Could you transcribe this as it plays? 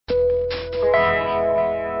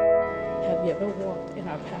ever walked in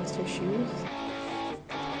our pastor's shoes?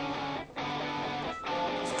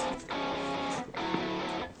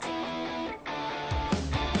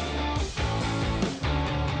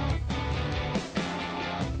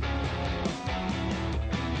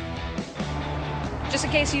 Just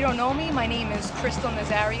in case you don't know me, my name is Crystal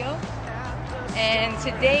Nazario, and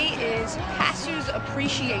today is Pastor's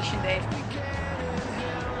Appreciation Day.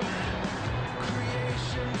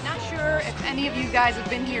 Not sure if any of you guys have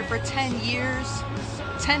been here for 10 years,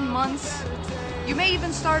 10 months. You may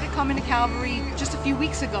even started coming to Calvary just a few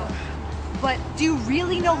weeks ago. But do you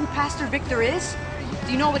really know who Pastor Victor is?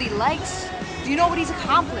 Do you know what he likes? Do you know what he's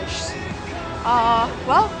accomplished?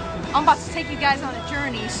 Well, I'm about to take you guys on a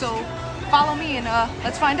journey, so follow me and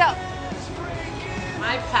let's find out.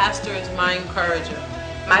 My pastor is my encourager.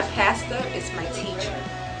 My pastor is my teacher.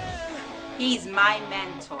 He's my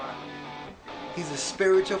mentor. He's a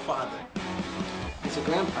spiritual father. He's a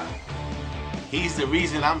grandpa. He's the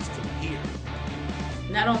reason I'm still here.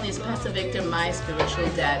 Not only is Pastor Victor my spiritual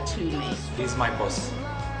dad to me, he's my boss.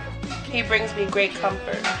 He brings me great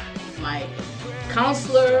comfort. My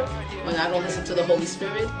counselor when I don't listen to the Holy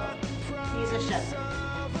Spirit. He's a shepherd.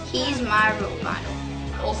 He's my role model.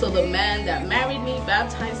 Also the man that married me,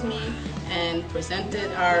 baptized me, and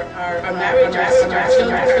presented our marriage, our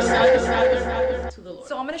children to the Lord.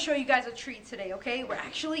 So I'm going to show you guys a treat today, okay? We're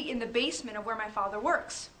actually in the basement of where my father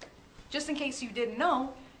works. Just in case you didn't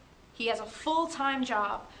know, he has a full-time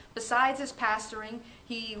job. Besides his pastoring,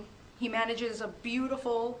 he manages a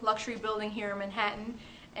beautiful luxury building here in Manhattan.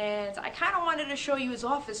 And I kind of wanted to show you his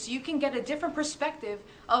office so you can get a different perspective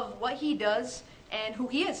of what he does and who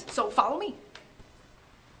he is. So follow me.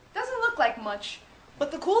 Doesn't look like much,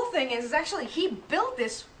 but the cool thing is actually he built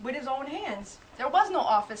this with his own hands. There was no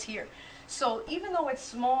office here. So even though it's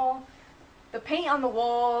small, the paint on the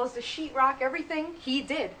walls, the sheetrock, everything, he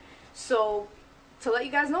did. So to let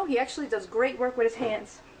you guys know, he actually does great work with his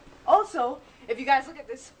hands. Also, if you guys look at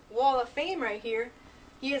this wall of fame right here,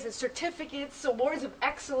 he has his certificates, awards of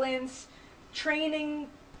excellence, training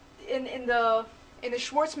in the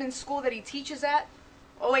Schwartzman school that he teaches at.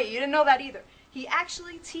 Oh wait, you didn't know that either. He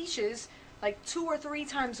actually teaches like 2 or 3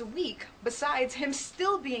 times a week. Besides him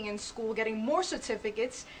still being in school, getting more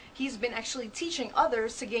certificates, he's been actually teaching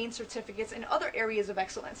others to gain certificates in other areas of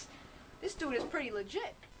excellence. This dude is pretty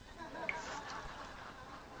legit.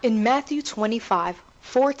 In Matthew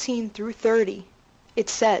 25:14-30, it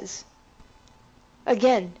says,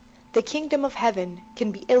 "Again, the kingdom of heaven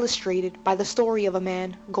can be illustrated by the story of a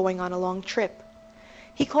man going on a long trip.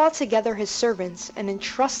 He called together his servants and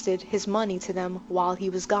entrusted his money to them while he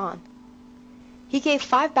was gone. He gave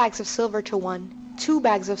 5 bags of silver to one, 2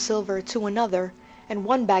 bags of silver to another, and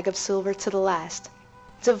 1 bag of silver to the last,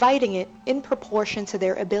 dividing it in proportion to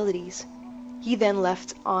their abilities. He then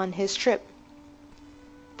left on his trip.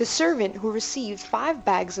 The servant who received 5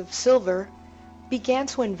 bags of silver began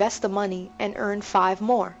to invest the money and earned 5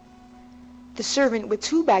 more. The servant with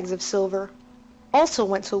 2 bags of silver also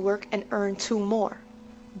went to work and earned 2 more.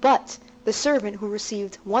 But the servant who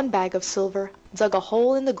received 1 bag of silver dug a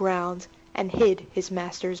hole in the ground and hid his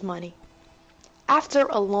master's money. After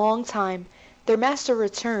a long time, their master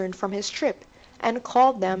returned from his trip and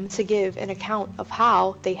called them to give an account of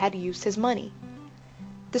how they had used his money.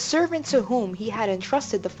 The servant to whom he had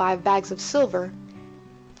entrusted the 5 bags of silver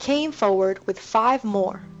came forward with 5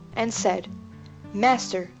 more and said,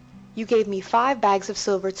 'Master, you gave me 5 bags of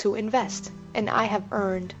silver to invest, and I have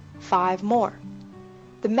earned 5 more.'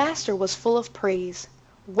 The master was full of praise.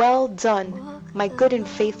 'Well done, my good and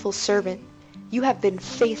faithful servant. You have been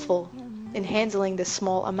faithful in handling this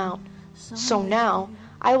small amount. So now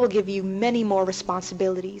I will give you many more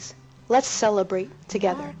responsibilities. Let's celebrate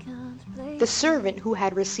together.' The servant who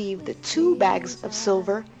had received the 2 bags of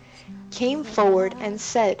silver came forward and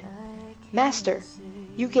said, 'Master,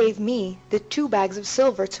 you gave me the 2 bags of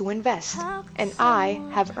silver to invest, and I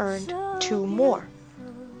have earned 2 more.'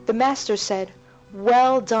 The master said,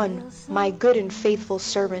 'Well done, my good and faithful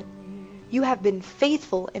servant. You have been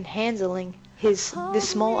faithful in handling this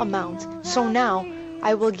small amount, so now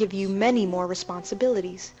I will give you many more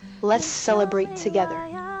responsibilities. Let's celebrate together.'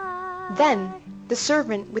 Then the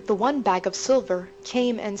servant with the 1 bag of silver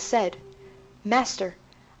came and said, 'Master,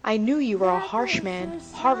 I knew you were a harsh man,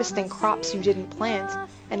 harvesting crops you didn't plant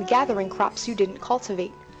and gathering crops you didn't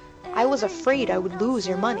cultivate. I was afraid I would lose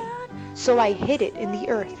your money, so I hid it in the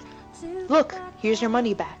earth. Look, here's your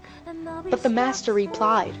money back.' But the master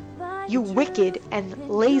replied, 'You wicked and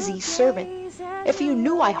lazy servant. If you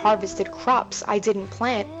knew I harvested crops I didn't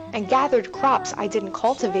plant and gathered crops I didn't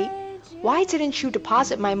cultivate, why didn't you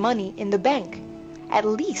deposit my money in the bank? At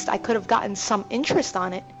least I could have gotten some interest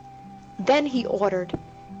on it. Then he ordered,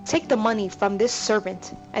 "Take the money from this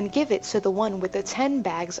servant and give it to the one with the 10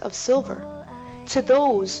 bags of silver. To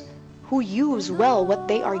those who use well what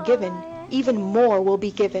they are given, even more will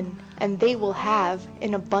be given, and they will have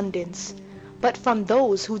in abundance. But from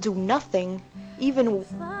those who do nothing, even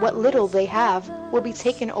what little they have will be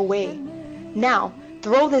taken away. Now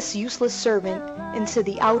throw this useless servant into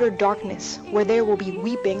the outer darkness, where there will be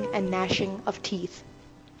weeping and gnashing of teeth."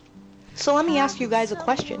 So let me ask you guys a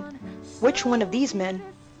question. Which one of these men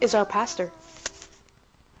is our pastor?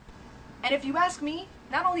 And if you ask me,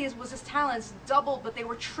 not only was his talents doubled, but they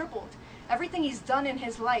were tripled. Everything he's done in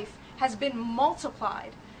his life has been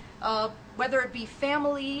multiplied. Whether it be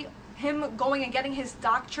family, him going and getting his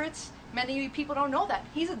doctorates. Many people don't know that.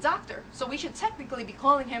 He's a doctor, so we should technically be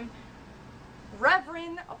calling him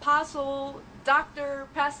Reverend, Apostle, Doctor,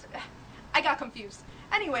 Pastor. I got confused.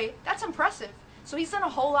 Anyway, that's impressive. So he's done a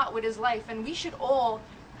whole lot with his life, and we should all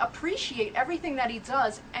appreciate everything that he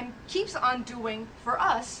does and keeps on doing for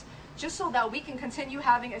us, just so that we can continue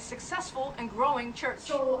having a successful and growing church.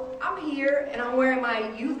 So I'm here and I'm wearing my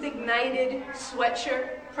Youth Ignited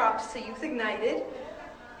sweatshirt. Props to Youth Ignited.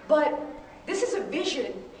 But this is a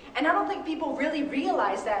vision, and I don't think people really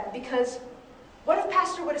realize that, because what if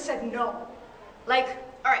Pastor would have said no? Like,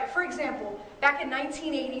 all right, for example, back in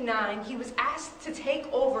 1989, he was asked to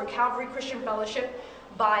take over Calvary Christian Fellowship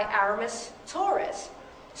by Aramis Torres.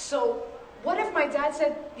 So what if my dad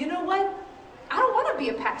said, "You know what? I don't want to be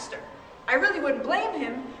a pastor." I really wouldn't blame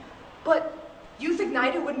him, but Youth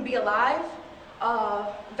Ignited wouldn't be alive.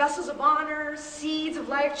 Vessels of Honor, Seeds of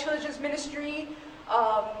Life Children's Ministry.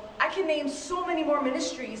 I can name so many more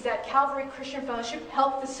ministries that Calvary Christian Fellowship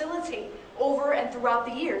helped facilitate over and throughout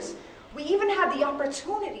the years. We even had the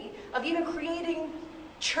opportunity of even creating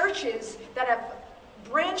churches that have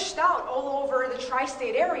branched out all over the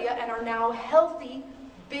tri-state area and are now healthy,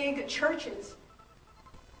 big churches.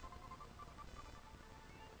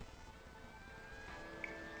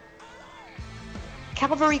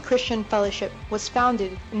 Calvary Christian Fellowship was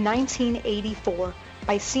founded in 1984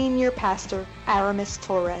 by Senior Pastor Aramis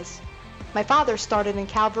Torres. My father started in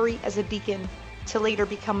Calvary as a deacon to later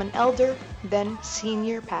become an elder, then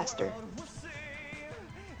senior pastor.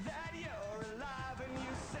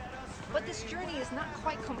 But this journey is not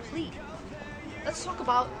quite complete. Let's talk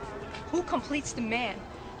about who completes the man.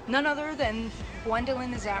 None other than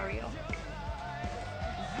Gwendolyn Nazario.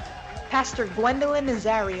 Pastor Gwendolyn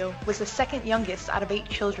Nazario was the second youngest out of 8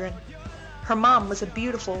 children. Her mom was a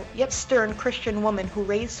beautiful yet stern Christian woman who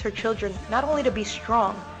raised her children not only to be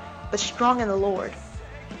strong, but strong in the Lord.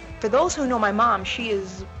 For those who know my mom, she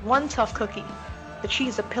is one tough cookie, but she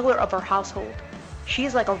is a pillar of her household. She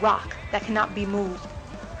is like a rock that cannot be moved.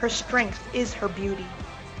 Her strength is her beauty.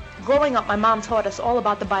 Growing up, my mom taught us all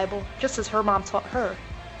about the Bible, just as her mom taught her.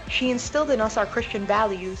 She instilled in us our Christian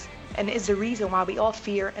values, and is the reason why we all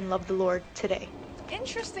fear and love the Lord today.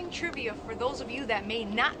 Interesting trivia for those of you that may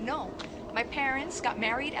not know. My parents got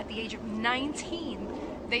married at the age of 19.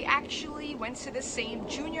 They actually went to the same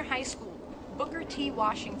junior high school, Booker T.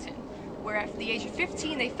 Washington, where at the age of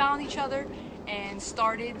 15 they found each other and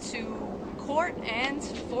started to court, and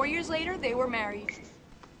 4 years later they were married.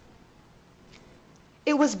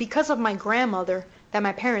 It was because of my grandmother that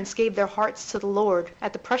my parents gave their hearts to the Lord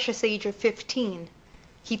at the precious age of 15.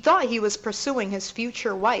 He thought he was pursuing his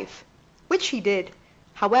future wife, which he did.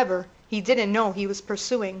 However, he didn't know he was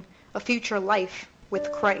pursuing a future life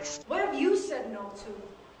with Christ. What have you said no to?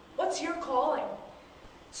 What's your calling?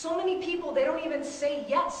 So many people, they don't even say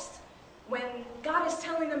yes when God is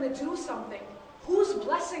telling them to do something. Whose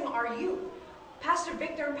blessing are you? Pastor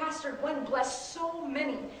Victor and Pastor Gwen blessed so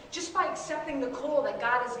many just by accepting the call that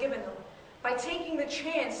God has given them, by taking the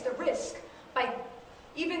chance, the risk, by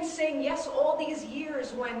even saying yes all these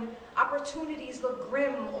years when opportunities look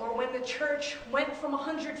grim, or when the church went from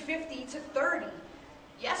 150 to 30.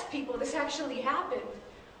 Yes, people, this actually happened.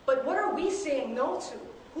 But what are we saying no to?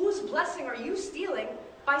 Whose blessing are you stealing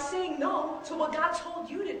by saying no to what God told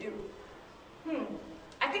you to do?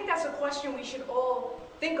 I think that's a question we should all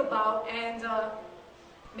think about and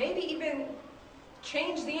maybe even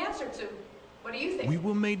change the answer to. What do you think? We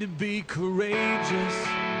were made to be courageous.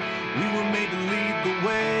 We were made to lead the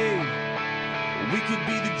way. We could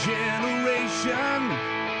be the generation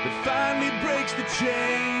that finally breaks the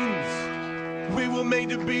chains. We were made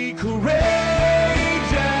to be courageous.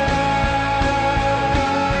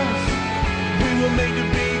 We were made to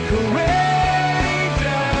be courageous.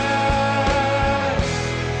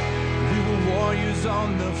 We were warriors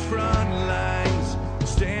on the front lines,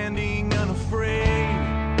 standing unafraid.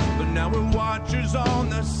 But now we're watchers on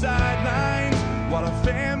the sidelines while our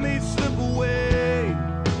families slip away.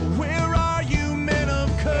 We're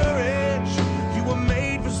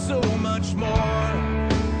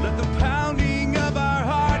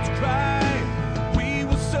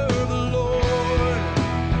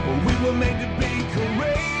were made to be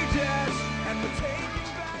courageous, and we're taking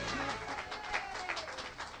back.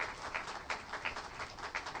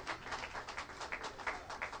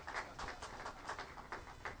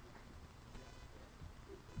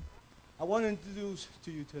 I want to introduce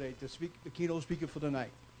to you today the keynote speaker for the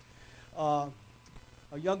night. A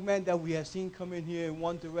young man that we have seen come in here in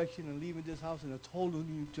one direction and leaving this house in a totally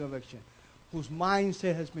new direction, whose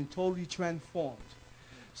mindset has been totally transformed.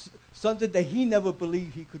 Something that he never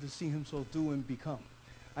believed he could have seen himself do and become.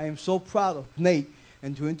 I am so proud of Nate,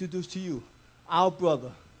 and to introduce to you our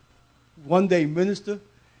brother, one day minister,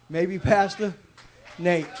 maybe pastor,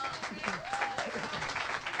 Nate.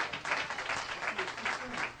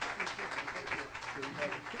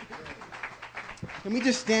 Can we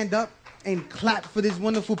just stand up and clap for these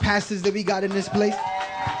wonderful pastors that we got in this place?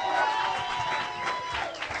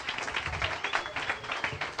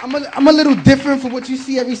 I'm a little different from what you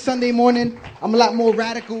see every Sunday morning. I'm a lot more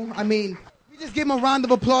radical. I mean, we just give them a round of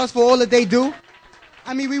applause for all that they do.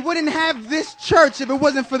 I mean, we wouldn't have this church if it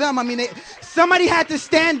wasn't for them. I mean, somebody had to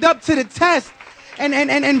stand up to the test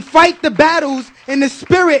and fight the battles in the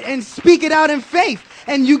spirit and speak it out in faith.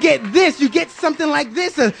 And you get this, you get something like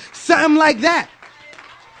this, or something like that.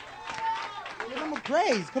 Give them a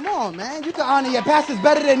praise. Come on, man. You can honor your pastors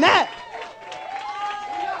better than that.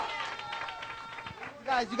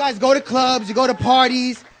 You guys go to clubs, you go to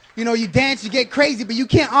parties, you know, you dance, you get crazy, but you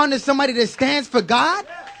can't honor somebody that stands for God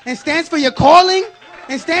and stands for your calling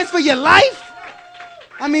and stands for your life.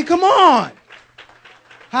 I mean, come on.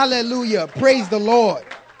 Hallelujah. Praise the Lord.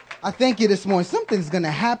 I thank you this morning. Something's going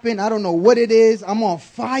to happen. I don't know what it is. I'm on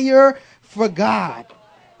fire for God.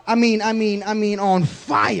 I mean, on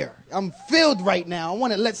fire. I'm filled right now. I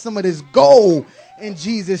want to let some of this go in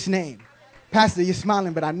Jesus' name. Pastor, you're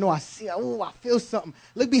smiling, but I know I see. Oh, I feel something.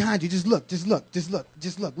 Look behind you. Just look.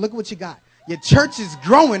 Look what you got. Your church is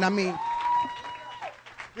growing. I mean,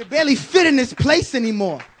 you barely fit in this place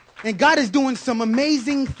anymore. And God is doing some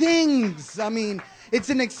amazing things. I mean, it's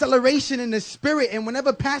an acceleration in the spirit. And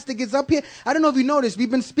whenever Pastor gets up here, I don't know if you noticed,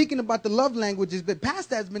 we've been speaking about the love languages, but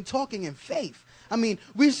Pastor has been talking in faith. I mean,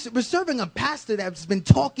 we're serving a pastor that's been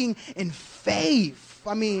talking in faith.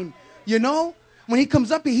 I mean, you know, when he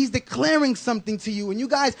comes up here, he's declaring something to you. And you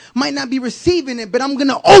guys might not be receiving it, but I'm going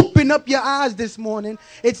to open up your eyes this morning.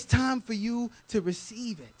 It's time for you to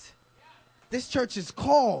receive it. This church is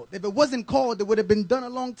called. If it wasn't called, it would have been done a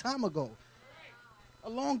long time ago. A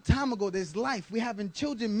long time ago, there's life. We're having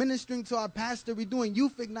children ministering to our pastor. We're doing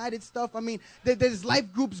youth ignited stuff. I mean, there's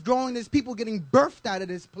life groups growing. There's people getting birthed out of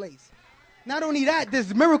this place. Not only that,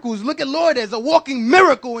 there's miracles. Look at Lord as a walking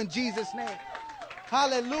miracle in Jesus' name.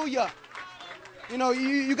 Hallelujah. You know,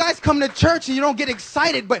 you guys come to church and you don't get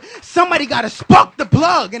excited, but somebody got to spark the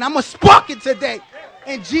plug, and I'm going to spark it today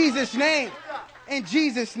in Jesus' name. In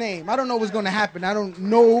Jesus' name. I don't know what's going to happen. I don't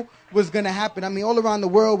know what's going to happen. I mean, all around the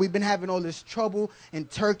world, we've been having all this trouble. In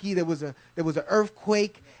Turkey, there was an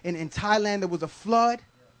earthquake. In Thailand, there was a flood.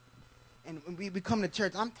 And when we come to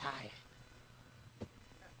church, I'm tired.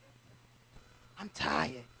 I'm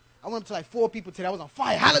tired. I went up to like 4 people today. I was on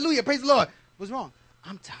fire. Hallelujah. Praise the Lord. What's wrong?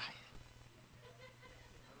 I'm tired.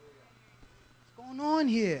 What's going on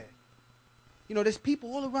here? You know, there's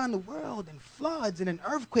people all around the world and floods and in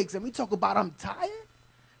earthquakes, and we talk about I'm tired.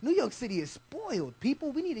 New York City is spoiled,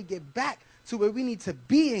 people. We need to get back to where we need to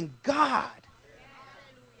be in God.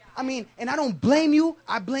 I mean, and I don't blame you.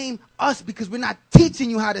 I blame us because we're not teaching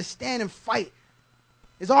you how to stand and fight.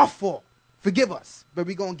 It's our fault. Forgive us, but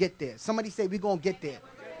we're going to get there. Somebody say we're going to get there.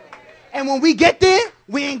 And when we get there,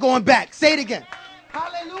 we ain't going back. Say it again.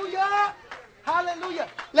 Hallelujah. Hallelujah.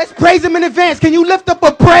 Let's praise him in advance. Can you lift up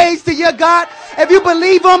a praise to your God? If you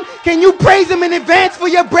believe him, can you praise him in advance for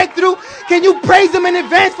your breakthrough? Can you praise him in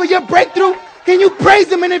advance for your breakthrough? Can you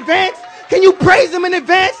praise him in advance? Can you praise him in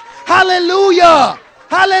advance? Hallelujah.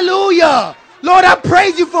 Hallelujah. Lord, I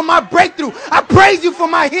praise you for my breakthrough. I praise you for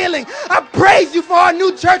my healing. I praise you for our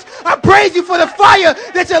new church. I praise you for the fire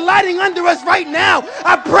that you're lighting under us right now.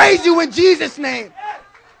 I praise you in Jesus' name.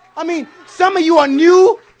 I mean, some of you are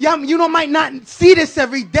new. You might not see this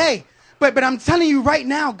every day. But I'm telling you right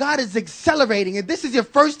now, God is accelerating. If this is your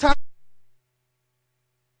first time,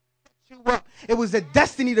 it was a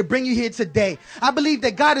destiny to bring you here today. I believe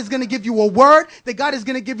that God is going to give you a word, that God is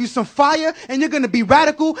going to give you some fire, and you're going to be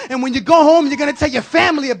radical. And when you go home, you're going to tell your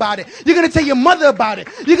family about it. You're going to tell your mother about it.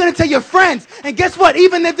 You're going to tell your friends. And guess what?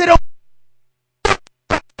 Even if they don't,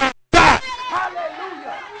 God.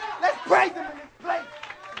 Hallelujah. Let's praise him in this place.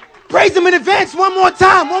 Praise him in advance one more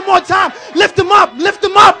time. One more time. Lift him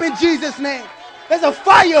up in Jesus' name. There's a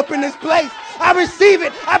fire up in this place. I receive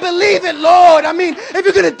it. I believe it, Lord. I mean, if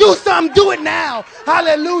you're going to do something, do it now.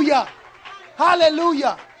 Hallelujah.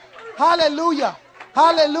 Hallelujah. Hallelujah.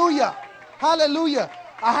 Hallelujah. Hallelujah.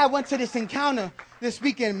 I went to this encounter this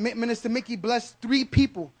weekend. Minister Mickey blessed 3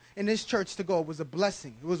 people in this church to go. It was a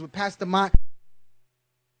blessing. It was with Pastor Mott.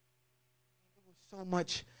 There was so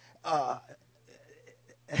much.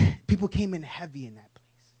 People came in heavy in that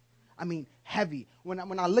place. I mean, heavy. When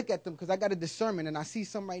I look at them, because I got a discernment, and I see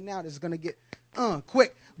some right now that's going to get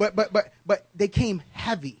quick. But they came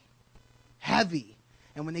heavy. Heavy.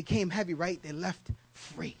 And when they came heavy, right, they left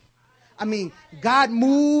free. I mean, God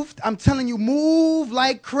moved, I'm telling you, moved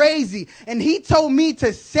like crazy. And he told me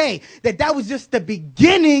to say that was just the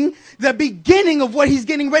beginning of what he's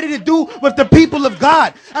getting ready to do with the people of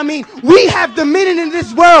God. I mean, we have dominion in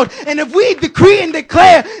this world. And if we decree and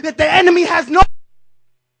declare that the enemy has no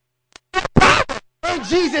power in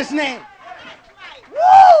Jesus' name.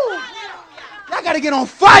 Woo! I got to get on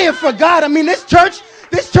fire for God. I mean, this church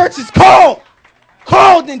is called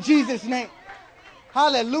in Jesus' name.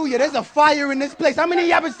 Hallelujah. There's a fire in this place. How many of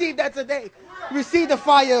y'all received that today? Receive the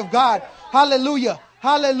fire of God. Hallelujah.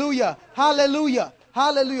 Hallelujah. Hallelujah.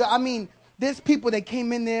 Hallelujah. I mean, there's people that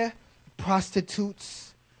came in there,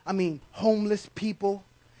 prostitutes, homeless people,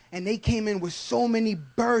 and they came in with so many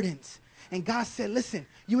burdens. And God said, listen,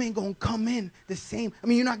 you ain't going to come in the same.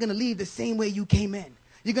 You're not going to leave the same way you came in.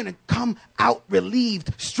 You're going to come out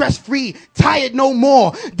relieved, stress-free, tired no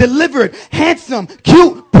more, delivered, handsome,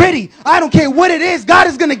 cute, pretty. I don't care what it is. God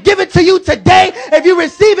is going to give it to you today if you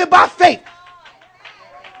receive it by faith.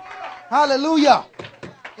 Hallelujah.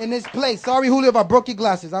 In this place. Sorry, Julio, if I broke your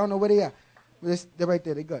glasses. I don't know where they are. They're right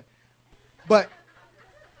there. They're good. But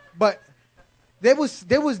there was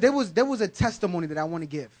a testimony that I want to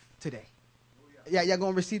give today. Yeah, y'all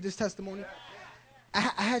going to receive this testimony?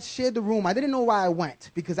 I had shared the room. I didn't know why I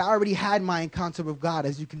went because I already had my encounter with God,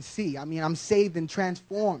 as you can see. I'm saved and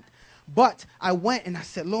transformed. But I went and I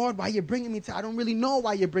said, Lord, why you bringing me I don't really know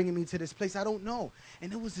why you're bringing me to this place. I don't know. And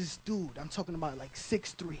there was this dude. I'm talking about like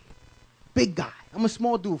 6'3". Big guy. I'm a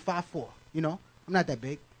small dude, 5'4". I'm not that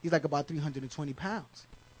big. He's like about 320 pounds.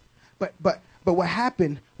 But what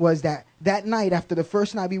happened was that night, after the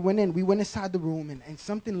first night we went inside the room and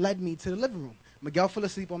something led me to the living room. Miguel fell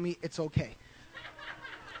asleep on me. It's okay.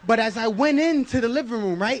 But as I went into the living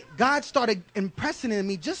room, right, God started impressing on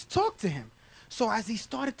me, just talk to him. So as he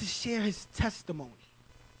started to share his testimony,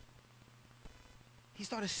 he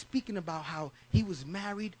started speaking about how he was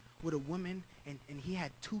married with a woman and he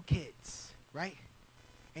had 2 kids, right?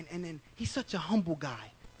 And then he's such a humble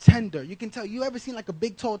guy, tender. You can tell. You ever seen like a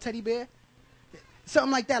big, tall teddy bear?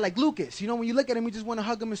 Something like that, like Lucas. When you look at him, you just want to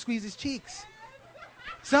hug him and squeeze his cheeks.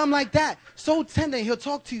 Something like that. So tender. He'll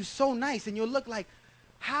talk to you so nice, and you'll look like,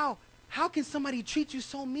 How can somebody treat you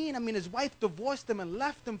so mean? His wife divorced him and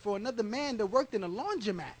left him for another man that worked in a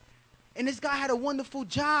laundromat. And this guy had a wonderful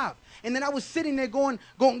job. And then I was sitting there going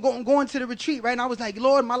to the retreat, right? And I was like,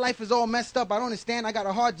 Lord, my life is all messed up. I don't understand. I got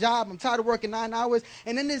a hard job. I'm tired of working 9 hours.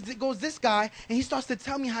 And then goes this guy, and he starts to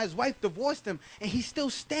tell me how his wife divorced him, and he's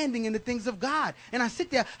still standing in the things of God. And I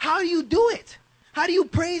sit there, how do you do it? How do you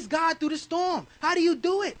praise God through the storm? How do you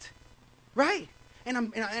do it? Right?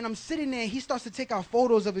 And I'm sitting there, and he starts to take out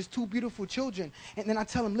photos of his 2 beautiful children. And then I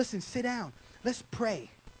tell him, listen, sit down. Let's pray.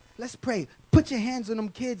 Let's pray. Put your hands on them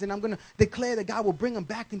kids, and I'm going to declare that God will bring them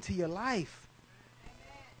back into your life.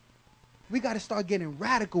 We got to start getting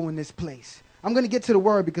radical in this place. I'm going to get to the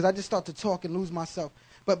word because I just start to talk and lose myself.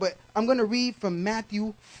 But I'm going to read from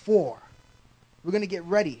Matthew 4. We're going to get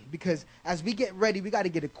ready because as we get ready, we got to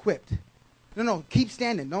get equipped. No, keep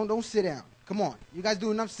standing. Don't sit down. Come on. You guys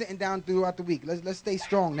do enough sitting down throughout the week. Let's stay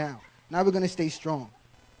strong now. Now we're going to stay strong.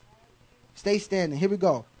 Stay standing. Here we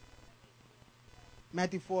go.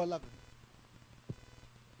 Matthew 4:11.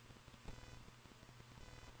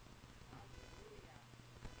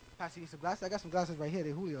 Pastor, you need some glasses? I got some glasses right here.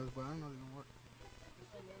 They're Julio's, but I don't know if they're going to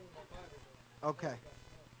work. Okay.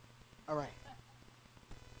 All right.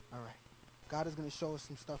 God is going to show us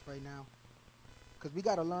some stuff right now because we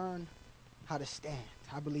got to learn how to stand.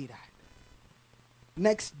 I believe that.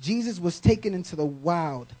 Next, Jesus was taken into the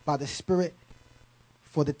wild by the Spirit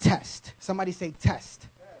for the test. Somebody say test.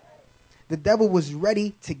 The devil was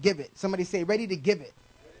ready to give it. Somebody say ready to give it.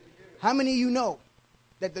 How many of you know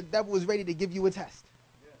that the devil was ready to give you a test?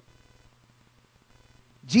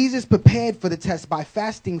 Jesus prepared for the test by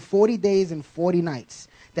fasting 40 days and 40 nights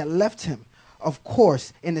that left him, of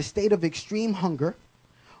course, in a state of extreme hunger,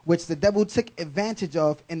 which the devil took advantage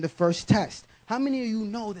of in the first test. How many of you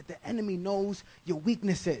know that the enemy knows your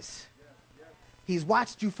weaknesses? He's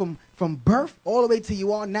watched you from birth all the way to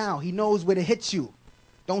you are now. He knows where to hit you.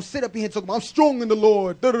 Don't sit up here and talk about, I'm strong in the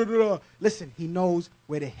Lord. Da, da, da, da. Listen, he knows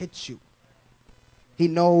where to hit you. He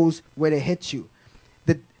knows where to hit you.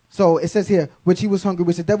 So it says here, which he was hungry,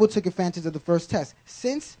 which the devil took advantage of the first test.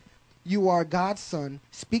 Since you are God's son,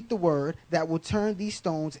 speak the word that will turn these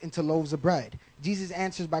stones into loaves of bread. Jesus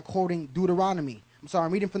answers by quoting Deuteronomy. I'm sorry,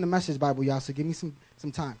 I'm reading from the Message Bible, y'all, so give me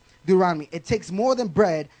some time. Deuteronomy. It takes more than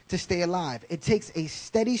bread to stay alive. It takes a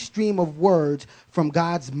steady stream of words from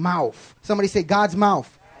God's mouth. Somebody say God's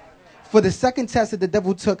mouth. For the second test that the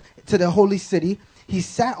devil took to the holy city, he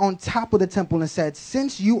sat on top of the temple and said,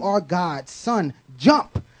 since you are God's son,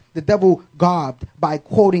 jump. The devil garbed by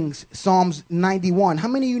quoting Psalms 91. How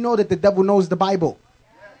many of you know that the devil knows the Bible?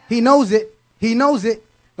 He knows it. He knows it.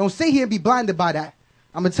 Don't sit here and be blinded by that.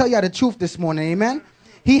 I'm going to tell you the truth this morning. Amen.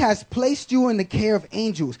 He has placed you in the care of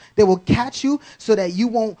angels. They will catch you so that you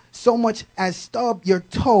won't so much as stub your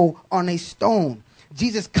toe on a stone.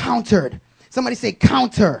 Jesus countered. Somebody say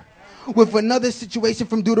counter. With another situation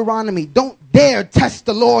from Deuteronomy. Don't dare test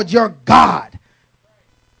the Lord your God.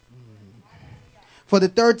 For the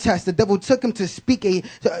third test, the devil took him to speak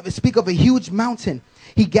of a huge mountain.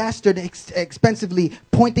 He gasped expensively,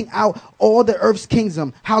 pointing out all the earth's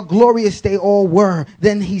kingdom, how glorious they all were.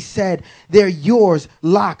 Then he said, they're yours,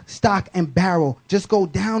 lock, stock, and barrel. Just go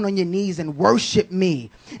down on your knees and worship me,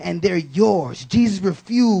 and they're yours. Jesus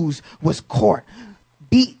refused, was caught.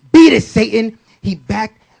 Beat it, Satan. He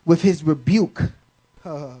backed with his rebuke.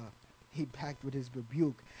 He backed with his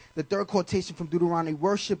rebuke. The third quotation from Deuteronomy,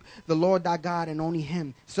 worship the Lord thy God and only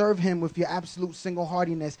him. Serve him with your absolute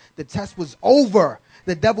single-heartedness. The test was over.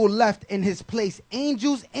 The devil left in his place.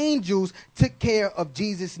 Angels took care of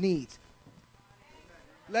Jesus' needs.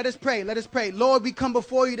 Let us pray. Let us pray. Lord, we come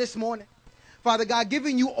before you this morning. Father God,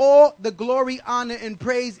 giving you all the glory, honor, and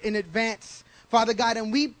praise in advance. Father God,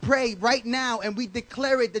 and we pray right now and we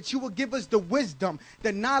declare it that you will give us the wisdom,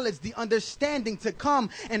 the knowledge, the understanding to come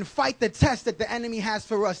and fight the test that the enemy has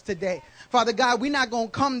for us today. Father God, we're not going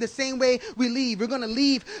to come the same way we leave. We're going to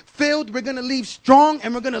leave filled, we're going to leave strong,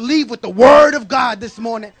 and we're going to leave with the word of God this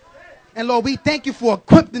morning. And Lord, we thank you for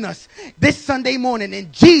equipping us this Sunday morning.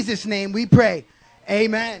 In Jesus' name we pray.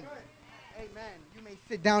 Amen. Amen. You may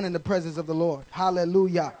sit down in the presence of the Lord.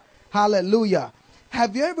 Hallelujah. Hallelujah.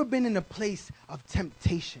 Have you ever been in a place of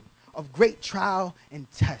temptation, of great trial and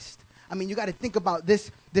test? I mean, you got to think about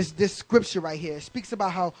this scripture right here. It speaks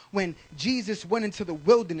about how when Jesus went into the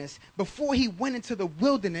wilderness, before he went into the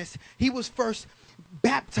wilderness, he was first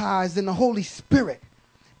baptized in the Holy Spirit.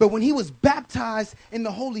 But when he was baptized in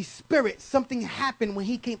the Holy Spirit, something happened when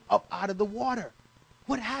he came up out of the water.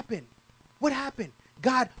 What happened? What happened?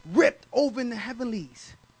 God ripped open the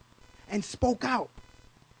heavenlies and spoke out.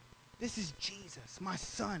 This is Jesus, my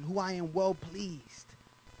son, who I am well pleased.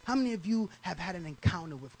 How many of you have had an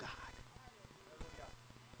encounter with God?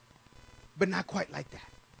 But not quite like that.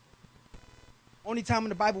 Only time in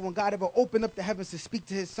the Bible when God ever opened up the heavens to speak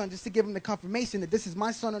to his son, just to give him the confirmation that this is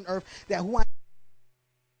my son on earth, that who I am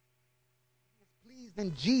is pleased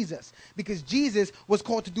in Jesus. Because Jesus was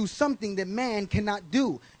called to do something that man cannot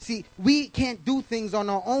do. See, we can't do things on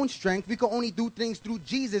our own strength. We can only do things through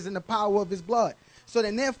Jesus and the power of his blood. So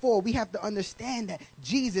then, therefore, we have to understand that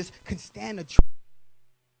Jesus can stand a trial.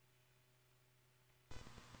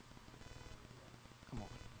 Come on.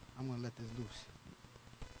 I'm going to let this loose.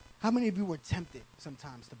 How many of you were tempted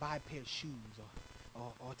sometimes to buy a pair of shoes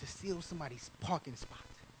or to steal somebody's parking spot?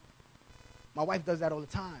 My wife does that all the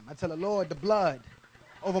time. I tell her, Lord, the blood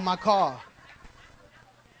over my car.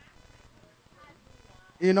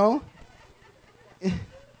 You know?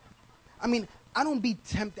 I mean, I don't mean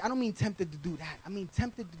tempted to do that. I mean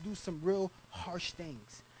tempted to do some real harsh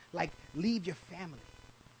things. Like leave your family.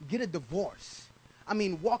 Get a divorce. I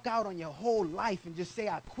mean, walk out on your whole life and just say,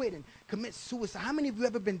 I quit and commit suicide. How many of you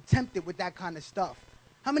ever been tempted with that kind of stuff?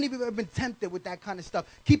 How many of you have ever been tempted with that kind of stuff?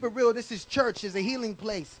 Keep it real. This is church. It's a healing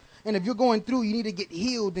place. And if you're going through, you need to get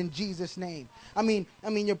healed in Jesus' name. I mean,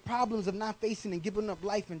 your problems of not facing and giving up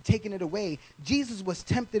life and taking it away. Jesus was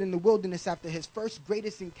tempted in the wilderness after his first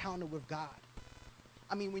greatest encounter with God.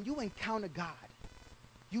 I mean, when you encounter God,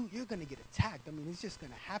 you're going to get attacked. I mean, it's just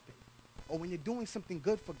going to happen. Or when you're doing something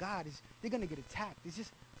good for God, you're going to get attacked. It's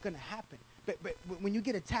just going to happen. But when you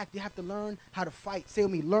get attacked, you have to learn how to fight. Say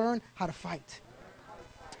with me, learn how to fight.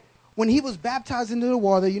 When he was baptized into the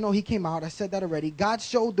water, he came out. I said that already. God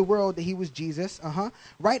showed the world that he was Jesus.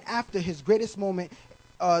 Right after his greatest moment,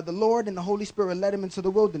 the Lord and the Holy Spirit led him into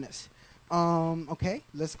the wilderness. Okay,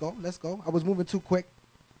 let's go. I was moving too quick.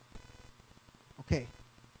 Okay.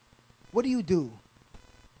 What do you do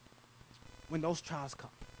when those trials come?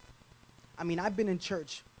 I mean, I've been in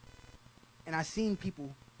church and I've seen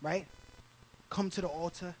people, right, come to the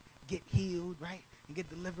altar, get healed, right, and get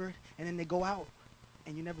delivered, and then they go out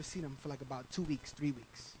and you never see them for like about 2 weeks, 3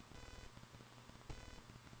 weeks.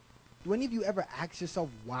 Do any of you ever ask yourself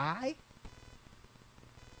why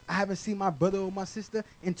I haven't seen my brother or my sister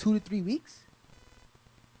in 2 to 3 weeks?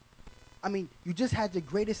 I mean, you just had your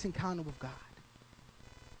greatest encounter with God,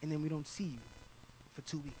 and then we don't see you for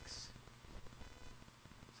 2 weeks.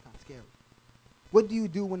 It's kind of scary. What do you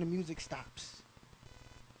do when the music stops?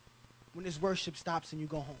 When this worship stops and you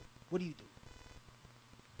go home? What do you do?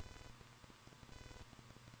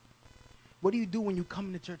 What do you do when you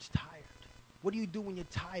come to church tired? What do you do when you're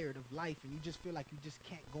tired of life and you just feel like you just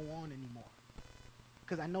can't go on anymore?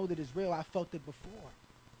 Because I know that it's real. I felt it before.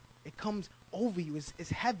 It comes over you. It's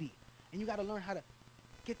heavy. And you got to learn how to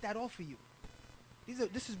get that off of you.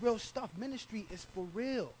 This is real stuff. Ministry is for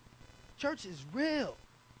real. Church is real.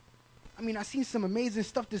 I mean, I seen some amazing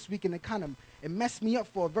stuff this week, and it messed me up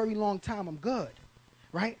for a very long time. I'm good,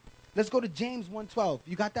 right? Let's go to James 1:12.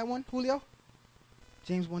 You got that one, Julio?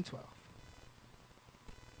 James 1:12.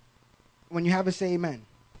 When you have it, say amen.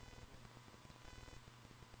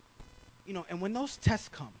 You know, and when those tests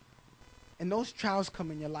come, and those trials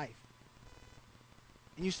come in your life,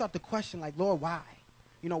 and you start to question, like, Lord, why?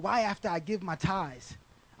 You know, why after I give my tithes,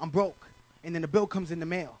 I'm broke, and then the bill comes in the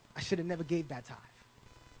mail? I should have never gave that tithe.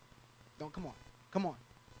 Don't, come on.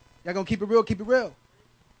 Y'all gonna keep it real, keep it real.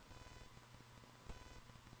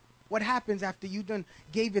 What happens after you done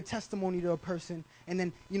gave your testimony to a person, and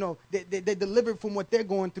then, you know, they delivered from what they're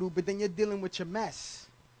going through, but then you're dealing with your mess?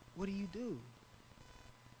 What do?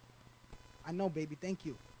 I know, baby, thank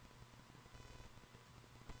you.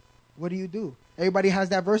 What do? Everybody has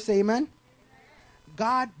that verse, say amen?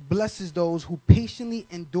 God blesses those who patiently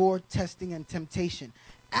endure testing and temptation.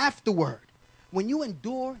 Afterward, when you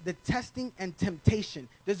endure the testing and temptation,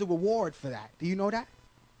 there's a reward for that. Do you know that?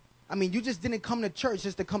 I mean, you just didn't come to church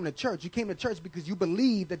just to come to church. You came to church because you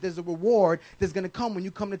believe that there's a reward that's going to come when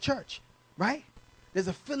you come to church, right? There's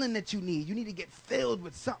a feeling that you need. You need to get filled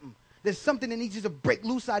with something. There's something that needs you to break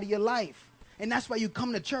loose out of your life. And that's why you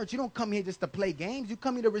come to church. You don't come here just to play games. You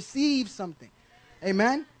come here to receive something.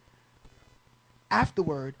 Amen?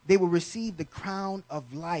 Afterward, they will receive the crown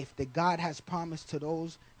of life that God has promised to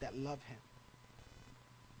those that love him.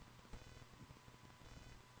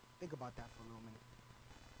 Think about that for a little minute.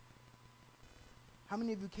 How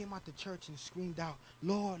many of you came out to church and screamed out,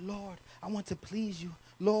 Lord, Lord, I want to please you.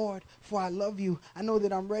 Lord, for I love you. I know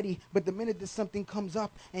that I'm ready. But the minute that something comes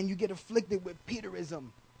up and you get afflicted with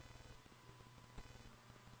Peterism.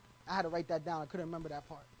 I had to write that down. I couldn't remember that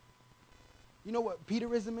part. You know what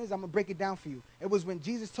Peterism is? I'm going to break it down for you. It was when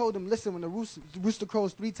Jesus told him, listen, when the rooster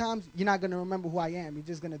crows 3 times, you're not going to remember who I am. You're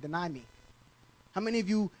just going to deny me. How many of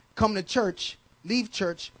you come to church, leave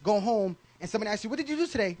church, go home, and somebody asks you, what did you do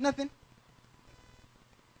today? Nothing.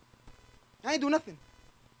 I ain't do nothing.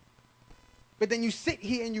 But then you sit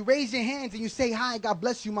here and you raise your hands and you say, hi, God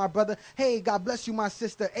bless you, my brother. Hey, God bless you, my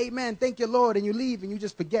sister. Amen. Thank you, Lord. And you leave and you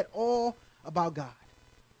just forget all about God.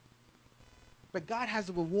 But God has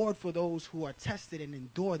a reward for those who are tested and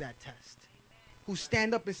endure that test. Who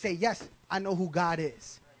stand up and say, yes, I know who God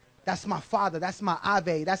is. That's my Father. That's my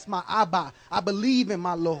Ave. That's my Abba. I believe in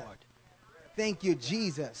my Lord. Thank you,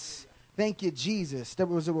 Jesus. Thank you, Jesus. There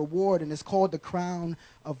was a reward, and it's called the crown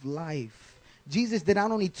of life. Jesus did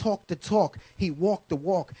not only talk the talk, he walked the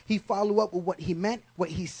walk. He followed up with what he meant, what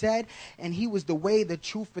he said, and he was the way, the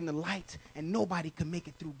truth, and the light. And nobody can make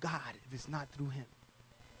it through God if it's not through him.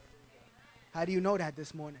 How do you know that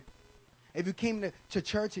this morning? If you came to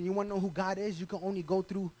church and you want to know who God is, you can only go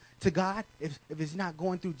through to God. If it's not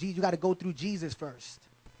going through Jesus, you got to go through Jesus first.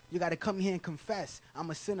 You got to come here and confess, I'm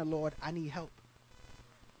a sinner, Lord. I need help.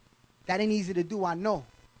 That ain't easy to do, I know.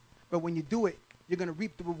 But when you do it, you're going to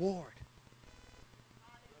reap the reward.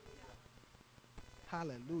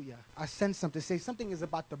 Hallelujah. I sense something. Say something is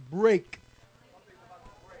about to break.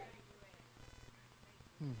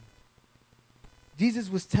 Jesus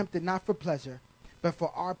was tempted not for pleasure, but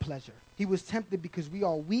for our pleasure. He was tempted because we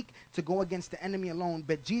are weak to go against the enemy alone.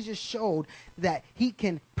 But Jesus showed that he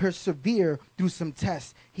can persevere through some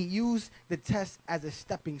tests. He used the test as a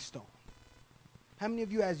stepping stone. How many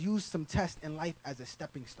of you has used some tests in life as a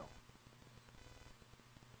stepping stone?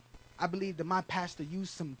 I believe that my pastor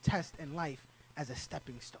used some tests in life as a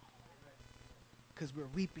stepping stone. Because we're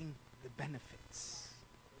reaping the benefits.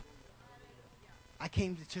 I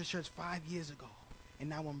came to church 5 years ago. And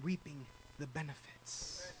now I'm reaping the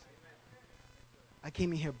benefits. I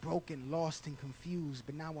came in here broken, lost, and confused,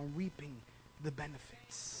 but now I'm reaping the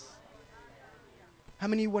benefits. How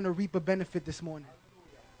many of you want to reap a benefit this morning?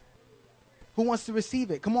 Who wants to receive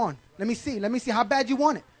it? Come on. Let me see. Let me see how bad you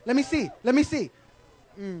want it. Let me see. Let me see.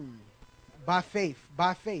 By faith.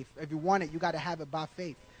 By faith. If you want it, you got to have it by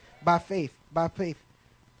faith. By faith. By faith.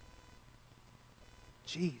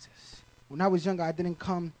 Jesus. When I was younger, I didn't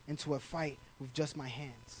come into a fight with just my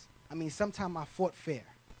hands. I mean, sometimes I fought fair,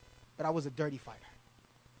 but I was a dirty fighter.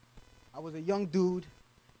 I was a young dude,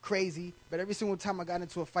 crazy, but every single time I got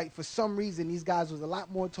into a fight, for some reason, these guys was a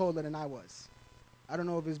lot more taller than I was. I don't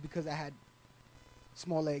know if it's because I had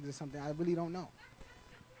small legs or something. I really don't know.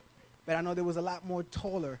 But I know there was a lot more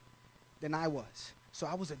taller than I was. So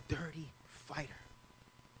I was a dirty fighter.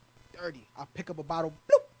 Dirty. I'll pick up a bottle,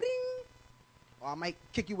 bloop, bing. Or I might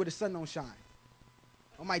kick you where the sun don't shine.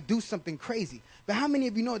 Or I might do something crazy. But how many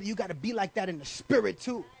of you know that you got to be like that in the spirit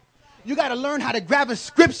too? You got to learn how to grab a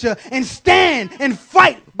scripture and stand and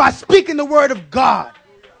fight by speaking the word of God.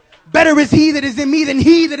 Better is he that is in me than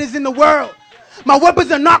he that is in the world. My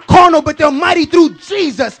weapons are not carnal, but they're mighty through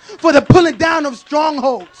Jesus for the pulling down of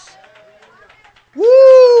strongholds.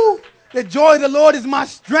 Woo! The joy of the Lord is my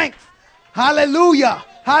strength. Hallelujah.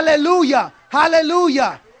 Hallelujah.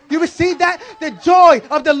 Hallelujah. You receive that? The joy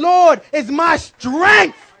of the Lord is my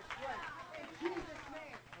strength.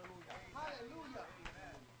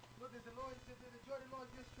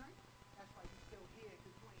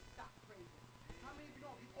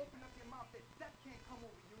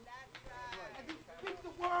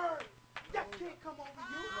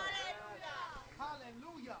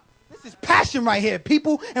 This is passion right here,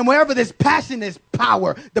 people. And wherever there's passion, there's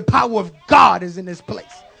power. The power of God is in this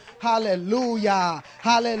place. Hallelujah.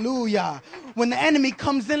 Hallelujah. When the enemy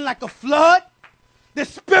comes in like a flood, the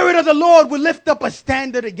Spirit of the Lord will lift up a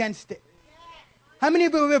standard against it. How many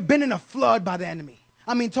of you have ever been in a flood by the enemy?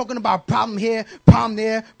 I mean, talking about problem here, problem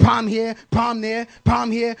there, problem here, problem there,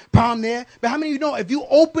 problem here, problem there. But how many of you know if you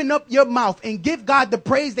open up your mouth and give God the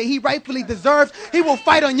praise that he rightfully deserves, he will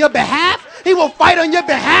fight on your behalf? He will fight on your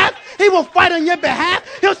behalf. He will fight on your behalf.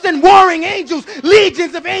 He'll send warring angels,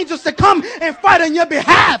 legions of angels to come and fight on your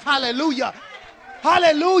behalf. Hallelujah.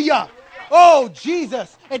 Hallelujah. Oh,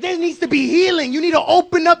 Jesus. If there needs to be healing, you need to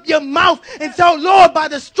open up your mouth and tell, Lord, by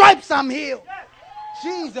the stripes I'm healed.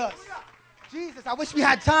 Jesus. Jesus, I wish we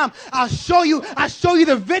had time. I'll show you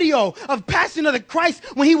the video of Passion of the Christ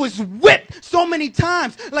when he was whipped so many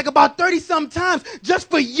times, like about 30-some times, just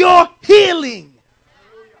for your healing.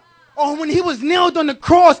 Or when he was nailed on the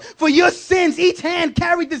cross for your sins, each hand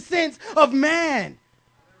carried the sins of man.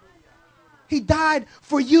 He died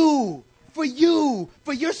for you, for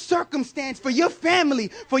your circumstance, for your family,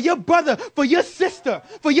 for your brother, for your sister,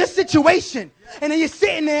 for your situation. And then you're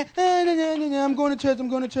sitting there, I'm going to church, I'm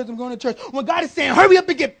going to church, I'm going to church. When God is saying, hurry up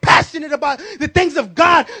and get passionate about the things of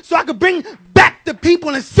God so I can bring back the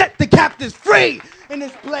people and set the captives free in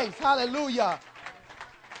this place. Hallelujah.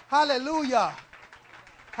 Hallelujah.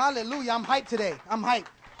 Hallelujah. I'm hyped today. I'm hyped.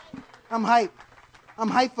 I'm hyped. I'm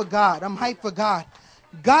hyped for God. I'm hyped for God.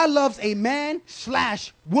 God loves a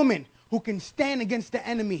man/woman who can stand against the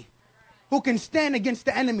enemy. Who can stand against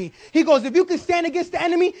the enemy. He goes, if you can stand against the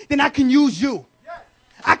enemy, then I can use you.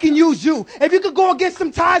 I can use you. If you could go against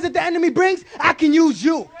some ties that the enemy brings, I can use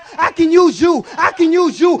you. I can use you. I can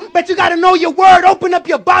use you. But you got to know your word. Open up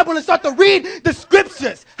your Bible and start to read the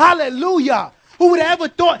scriptures. Hallelujah. Who would have ever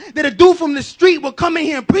thought that a dude from the street would come in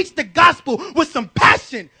here and preach the gospel with some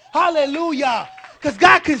passion? Hallelujah. Because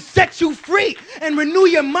God can set you free and renew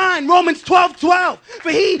your mind. Romans 12:12.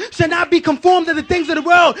 For he shall not be conformed to the things of the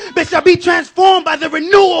world, but shall be transformed by the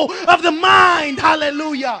renewal of the mind.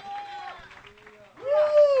 Hallelujah.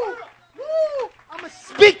 Woo, woo. I'm going to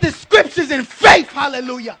speak the scriptures in faith.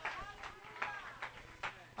 Hallelujah.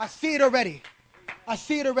 I see it already. I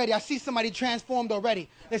see it already. I see somebody transformed already.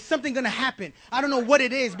 There's something going to happen. I don't know what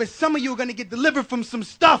it is, but some of you are going to get delivered from some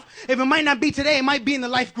stuff. If it might not be today, it might be in the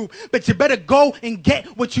life group. But you better go and get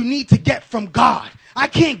what you need to get from God. I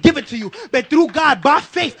can't give it to you, but through God, by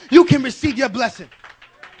faith, you can receive your blessing.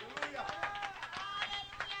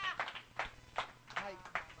 I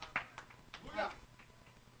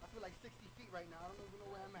feel like 60 feet right now. I don't even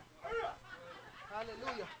know where I'm at.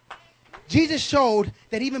 Hallelujah. Jesus showed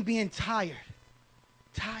that even being tired.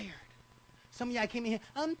 Some of y'all came in here,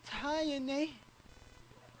 I'm tired, Nate.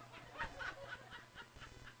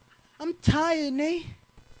 I'm tired, Nate.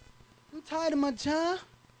 I'm tired of my job.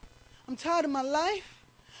 I'm tired of my life.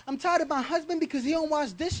 I'm tired of my husband because he don't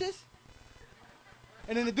wash dishes.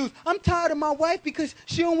 And then the dudes, I'm tired of my wife because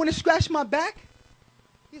she don't want to scratch my back.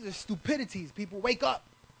 These are stupidities, people. Wake up.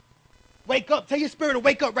 Wake up. Tell your spirit to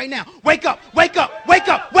wake up right now. Wake up. Wake up. Wake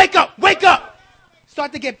up. Wake up. Wake up.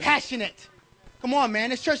 Start to get passionate. Come on, man.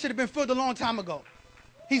 This church should have been filled a long time ago.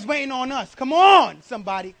 He's waiting on us. Come on,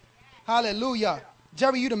 somebody. Hallelujah.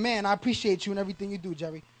 Jerry, you the man. I appreciate you and everything you do,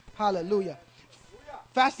 Jerry. Hallelujah.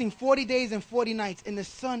 fasting 40 days and 40 nights in the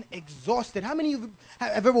sun, exhausted. How many of you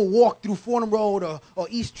have ever walked through Fordham Road or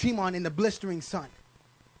East Tremont in the blistering sun?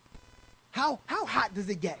 How hot does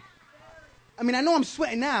it get? I mean, I know I'm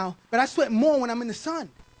sweating now, but I sweat more when I'm in the sun.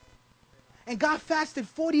 And God fasted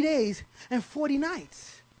 40 days and 40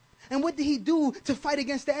 nights. And what did he do to fight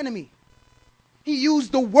against the enemy? He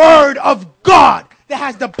used the word of God that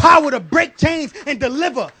has the power to break chains and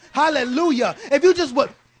deliver. Hallelujah. If you just would,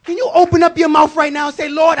 can you open up your mouth right now and say,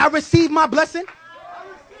 Lord, I receive my blessing?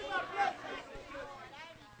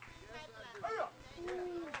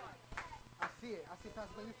 I see it. I see it,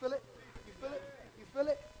 Pastor. You feel it? You feel it? You feel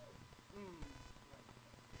it?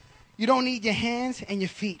 You don't need your hands and your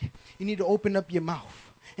feet. You need to open up your mouth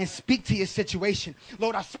and speak to your situation.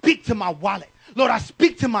 Lord, I speak to my wallet. Lord, I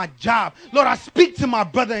speak to my job. Lord, I speak to my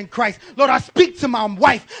brother in Christ. Lord, I speak to my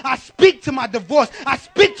wife. I speak to my divorce. I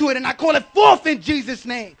speak to it and I call it forth in Jesus'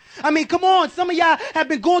 name. I mean, come on. Some of y'all have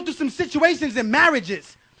been going through some situations in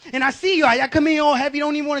marriages. And I see y'all come in all heavy,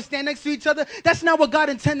 don't even want to stand next to each other. That's not what God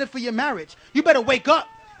intended for your marriage. You better wake up.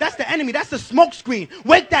 That's the enemy. That's the smoke screen.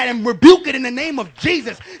 Wake that and rebuke it in the name of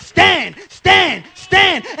Jesus. Stand, stand,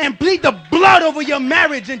 stand, and bleed the blood over your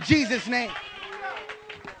marriage in Jesus' name.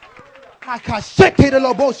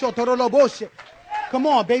 Come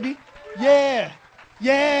on, baby. Yeah,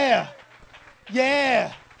 yeah,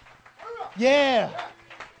 yeah, yeah,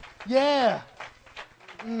 yeah.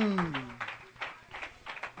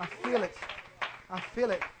 I feel it. I feel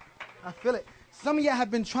it. I feel it. Some of y'all have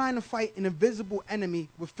been trying to fight an invisible enemy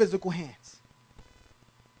with physical hands.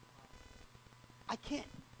 I can't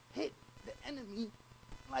hit the enemy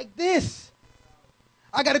like this.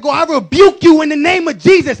 I got to go, I rebuke you in the name of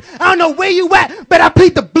Jesus. I don't know where you at, but I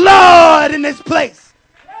plead the blood in this place.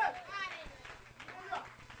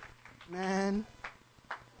 Man.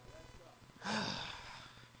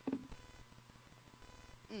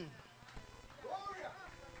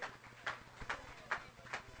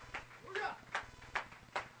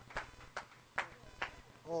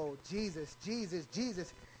 Oh, Jesus, Jesus,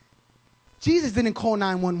 Jesus. Jesus didn't call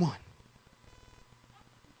 911.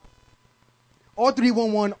 Or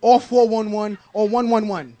 311, or 411, or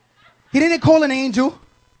 111. He didn't call an angel.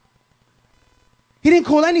 He didn't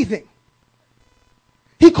call anything.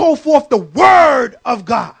 He called forth the word of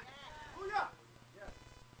God.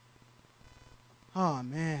 Oh,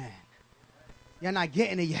 man. You're not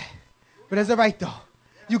getting it yet. But that's all right, though.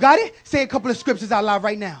 You got it? Say a couple of scriptures out loud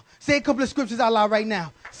right now. Say a couple of scriptures out loud right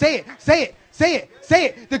now. Say it, say it, say it, say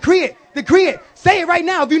it. Decree it, decree it. Say it right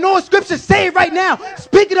now. If you know a scripture, say it right now.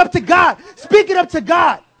 Speak it up to God. Speak it up to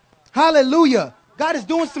God. Hallelujah. God is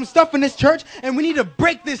doing some stuff in this church, and we need to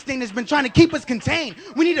break this thing that's been trying to keep us contained.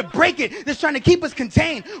 We need to break it that's trying to keep us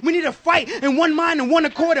contained. We need to fight in one mind and one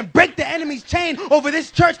accord and break the enemy's chain over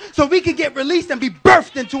this church so we can get released and be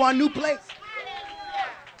birthed into our new place.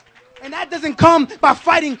 And that doesn't come by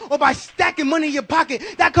fighting or by stacking money in your pocket.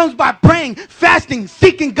 That comes by praying, fasting,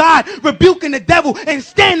 seeking God, rebuking the devil, and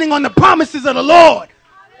standing on the promises of the Lord.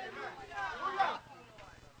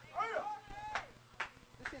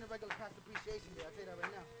 This ain't a regular past appreciation day. I'll tell you that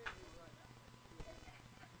right now.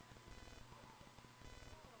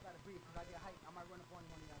 I gotta breathe because I get hyped. I might run up on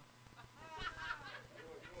one of y'all.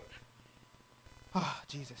 Ah,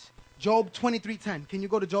 Jesus. Job 23:10. Can you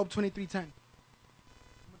go to Job 23:10?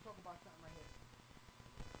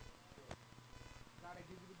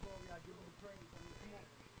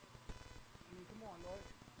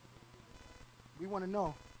 We want to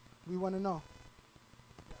know. We want to know.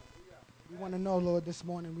 We want to know, Lord, this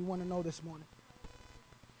morning. We want to know this morning.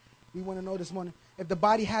 We want to know this morning. If the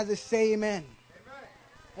body has it, say amen.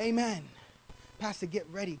 Amen. Amen. Pastor, get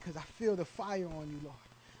ready because I feel the fire on you, Lord.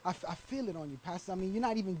 I feel it on you, Pastor. I mean, you're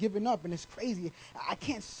not even giving up, and it's crazy. I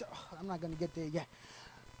can't. I'm not going to get there yet.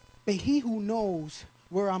 But he who knows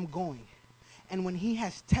where I'm going, and when he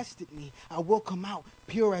has tested me, I will come out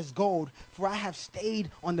pure as gold, for I have stayed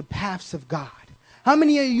on the paths of God. How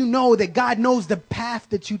many of you know that God knows the path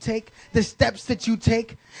that you take, the steps that you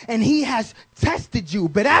take, and he has tested you,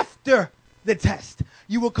 but after the test,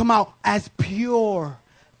 you will come out as pure.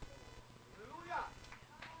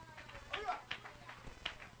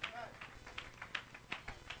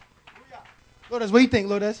 Lourdes, what do you think,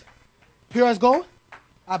 Lourdes? Pure as gold?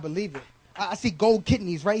 I believe it. I see gold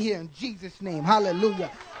kidneys right here in Jesus' name.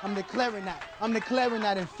 Hallelujah. I'm declaring that. I'm declaring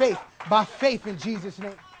that in faith. By faith in Jesus'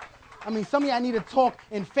 name. I mean, some of y'all need to talk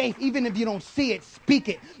in faith. Even if you don't see it, speak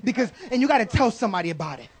it. And you got to tell somebody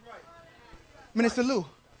about it. Minister Lou,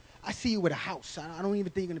 I see you with a house. I don't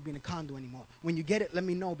even think you're going to be in a condo anymore. When you get it, let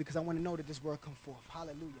me know because I want to know that this word come forth.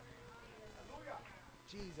 Hallelujah.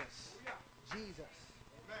 Jesus. Jesus.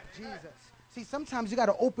 Jesus. See, sometimes you got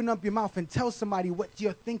to open up your mouth and tell somebody what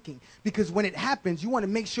you're thinking. Because when it happens, you want to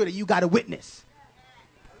make sure that you got a witness.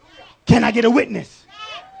 Can I get a witness?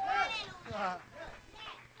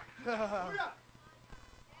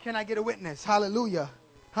 Can I get a witness? Hallelujah.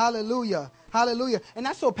 Hallelujah. Hallelujah. And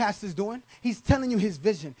that's what Pastor's doing. He's telling you his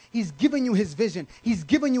vision. He's giving you his vision. He's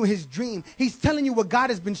giving you his dream. He's telling you what God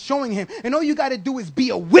has been showing him. And all you got to do is be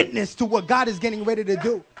a witness to what God is getting ready to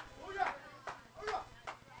do.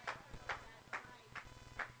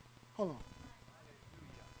 Hold on.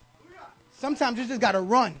 Sometimes you just got to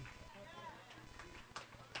run.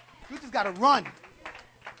 You just got to run.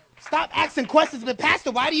 Stop asking questions. But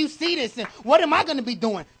Pastor, why do you see this? And what am I going to be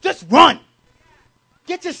doing? Just run.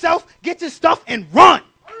 Get yourself, get your stuff, and run.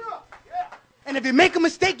 And if you make a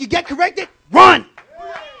mistake, you get corrected, run.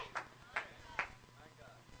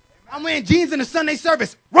 I'm wearing jeans in the Sunday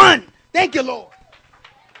service. Run. Thank you, Lord.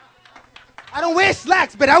 I don't wear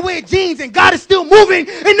slacks, but I wear jeans, and God is still moving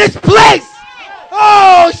in this place.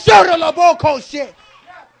 Oh, show the Loboko shit.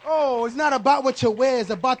 Oh, it's not about what you wear. It's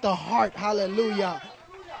about the heart. Hallelujah.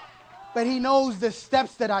 But he knows the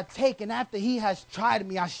steps that I take, and after he has tried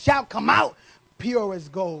me, I shall come out pure as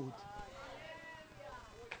gold.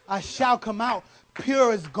 I shall come out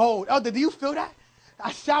pure as gold. Elder, do you feel that?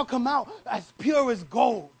 I shall come out as pure as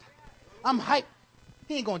gold. I'm hyped.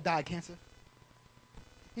 He ain't going to die of cancer.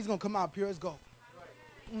 He's going to come out pure as gold.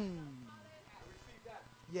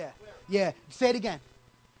 Yeah. Yeah. Say it again.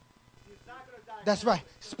 That's right.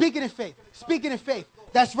 Speaking in faith. Speaking in faith.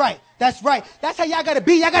 That's right. That's right. That's how y'all got to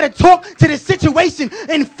be. Y'all got to talk to the situation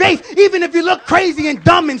in faith. Even if you look crazy and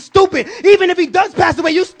dumb and stupid. Even if he does pass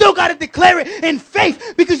away, you still got to declare it in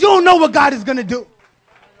faith because you don't know what God is going to do.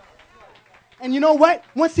 And you know what?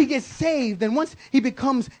 Once he gets saved and once he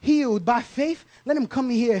becomes healed by faith, let him come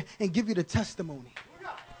here and give you the testimony.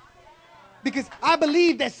 Because I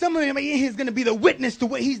believe that some of him in here is going to be the witness to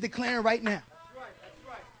what he's declaring right now.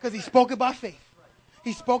 Because he spoke it by faith.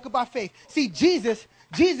 He spoke it by faith. See, Jesus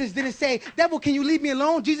didn't say, devil, can you leave me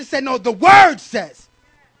alone? Jesus said, no, the word says,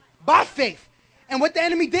 by faith. And what the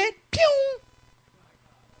enemy did? Pew!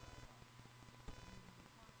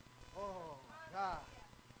 Oh, God.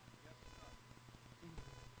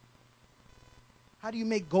 How do you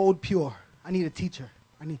make gold pure? I need a teacher.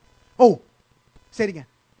 Say it again.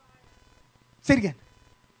 Say it again.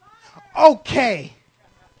 Okay.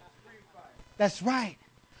 That's right.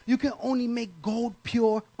 You can only make gold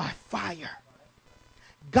pure by fire.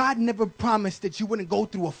 God never promised that you wouldn't go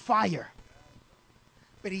through a fire.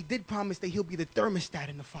 But he did promise that he'll be the thermostat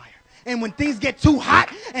in the fire. And when things get too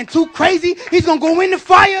hot and too crazy, he's going to go in the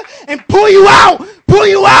fire and pull you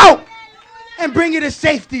out, and bring you to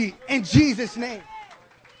safety in Jesus' name.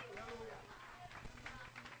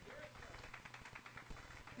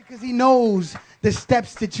 Because he knows the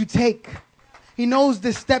steps that you take. He knows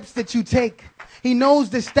the steps that you take. He knows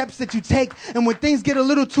the steps that you take. And when things get a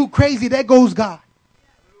little too crazy, there goes God.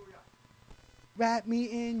 Wrap me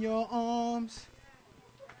in your arms.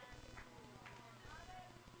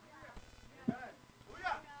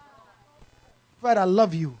 Fred, I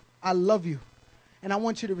love you. I love you. And I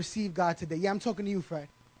want you to receive God today. Yeah, I'm talking to you, Fred.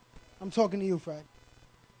 I'm talking to you, Fred.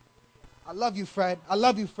 I love you, Fred. I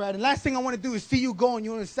love you, Fred. And last thing I want to do is see you go and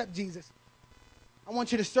you want to accept Jesus. I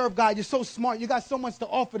want you to serve God. You're so smart. You got so much to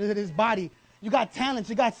offer to this body. You got talents.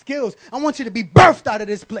 You got skills. I want you to be birthed out of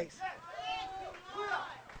this place.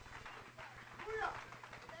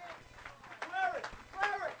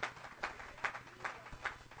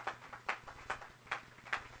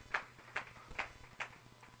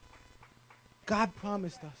 God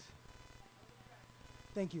promised us.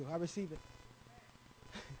 Thank you. I receive it.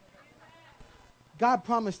 God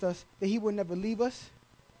promised us that he would never leave us.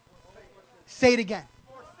 Say it again.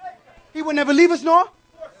 He would never leave us nor?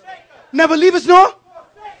 Never leave us nor?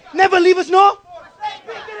 Never leave us nor?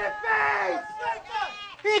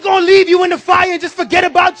 He ain't going to leave you in the fire and just forget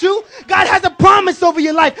about you. God has a promise over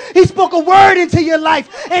your life. He spoke a word into your life,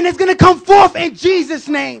 and it's going to come forth in Jesus'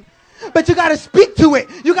 name. But you got to speak to it.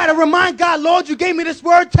 You got to remind God, Lord, you gave me this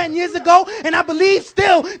word 10 years ago, and I believe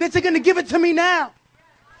still that you're going to give it to me now.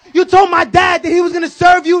 You told my dad that he was going to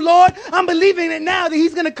serve you, Lord. I'm believing it now that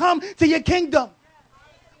he's going to come to your kingdom.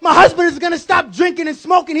 My husband is going to stop drinking and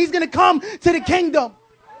smoking. He's going to come to the kingdom.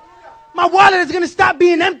 My wallet is going to stop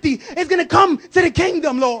being empty. It's going to come to the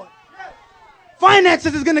kingdom, Lord.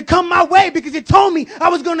 Finances is going to come my way because you told me I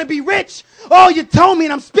was going to be rich. Oh, you told me,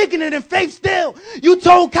 and I'm speaking it in faith still. You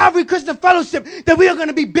told Calvary Christian Fellowship that we are going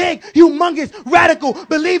to be big, humongous, radical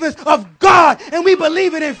believers of God. And we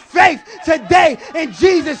believe it in faith today in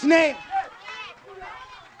Jesus' name.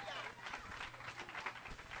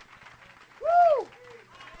 Woo!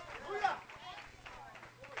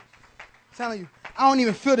 telling you, I don't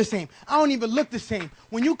even feel the same. I don't even look the same.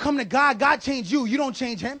 When you come to God, God changed you. You don't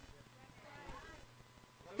change him.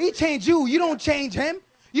 He changed you. You don't change him.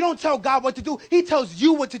 You don't tell God what to do. He tells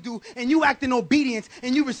you what to do, and you act in obedience,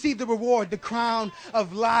 and you receive the reward, the crown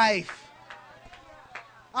of life.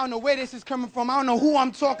 I don't know where this is coming from. I don't know who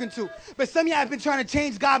I'm talking to. But some of y'all have been trying to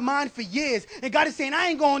change God's mind for years, and God is saying, I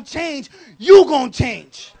ain't going to change. You going to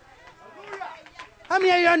change. How many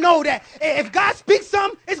of y'all know that if God speaks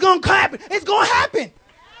something, it's going to happen? It's going to happen.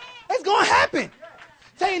 It's going to happen.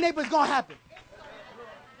 Tell your neighbor it's going to happen.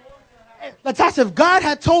 Latasha, if God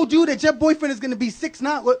had told you that your boyfriend is going to be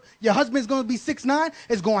 6'9", your husband's going to be 6'9",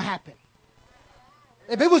 it's going to happen.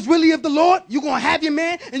 If it was really of the Lord, you're going to have your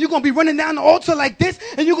man, and you're going to be running down the altar like this,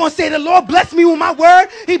 and you're going to say, the Lord blessed me with my word.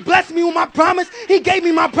 He blessed me with my promise. He gave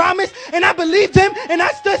me my promise, and I believed him, and I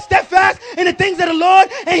stood steadfast in the things of the Lord,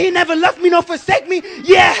 and he never left me nor forsake me.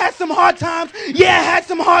 Yeah, I had some hard times. Yeah, I had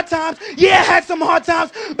some hard times. Yeah, I had some hard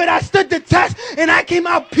times, but I stood the test, and I came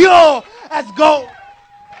out pure as gold.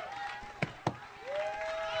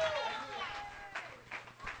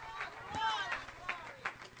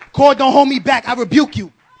 Cord, don't hold me back. I rebuke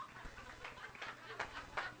you.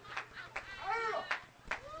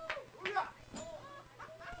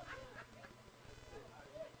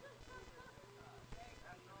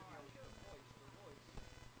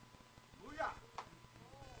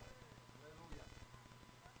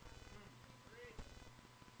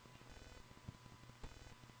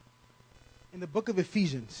 In the book of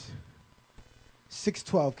Ephesians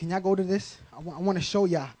 6:12, can y'all go to this? I want to show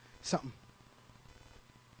y'all something.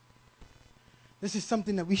 This is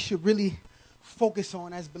something that we should really focus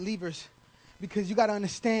on as believers, because you got to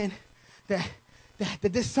understand that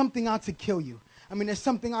there's something out to kill you. I mean, there's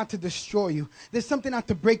something out to destroy you. There's something out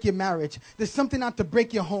to break your marriage. There's something out to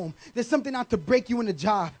break your home. There's something out to break you in the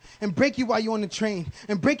job and break you while you're on the train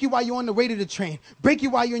and break you while you're on the way to the train, break you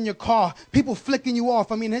while you're in your car, people flicking you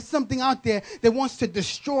off. I mean, there's something out there that wants to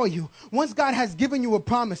destroy you. Once God has given you a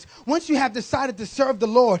promise, once you have decided to serve the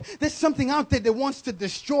Lord, there's something out there that wants to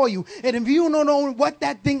destroy you. And if you don't know what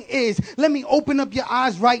that thing is, let me open up your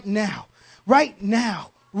eyes right now. Right now.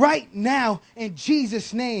 Right now, in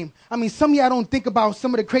Jesus' name. I mean, some of y'all don't think about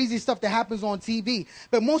some of the crazy stuff that happens on TV,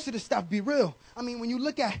 but most of the stuff be real. I mean, when you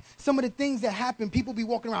look at some of the things that happen, people be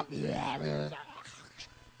walking around. I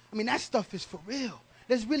mean, that stuff is for real.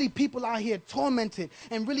 There's really people out here tormented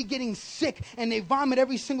and really getting sick, and they vomit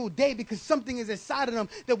every single day because something is inside of them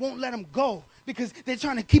that won't let them go, because they're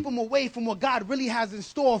trying to keep them away from what God really has in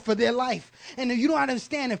store for their life. And if you don't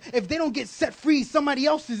understand, if they don't get set free, somebody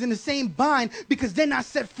else is in the same bind because they're not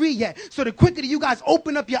set free yet. So the quicker that you guys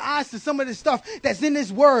open up your eyes to some of the stuff that's in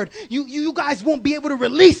this word, you guys won't be able to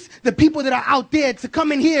release the people that are out there to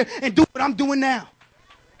come in here and do what I'm doing now.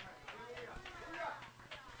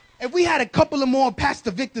 If we had a couple of more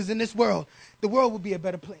Pastor Victors in this world, the world would be a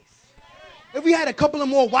better place. If we had a couple of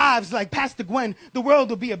more wives like Pastor Gwen, the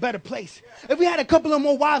world would be a better place. If we had a couple of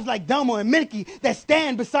more wives like Delma and Minky that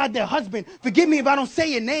stand beside their husband, forgive me if I don't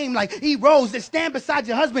say your name, like E. Rose, that stand beside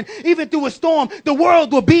your husband even through a storm, the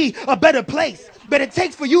world will be a better place. But it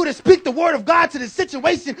takes for you to speak the word of God to the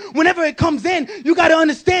situation. Whenever it comes in, you got to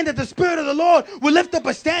understand that the Spirit of the Lord will lift up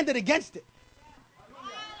a standard against it.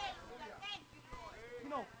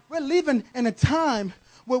 We're living in a time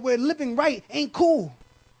where we're living right ain't cool.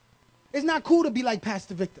 It's not cool to be like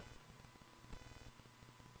Pastor Victor.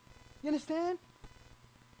 You understand?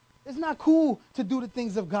 It's not cool to do the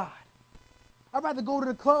things of God. I'd rather go to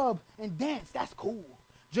the club and dance. That's cool.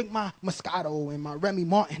 Drink my Moscato and my Remy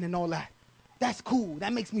Martin and all that. That's cool.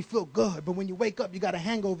 That makes me feel good. But when you wake up, you got a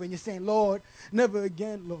hangover and you're saying, Lord, never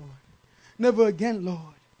again, Lord. Never again,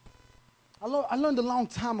 Lord. I learned a long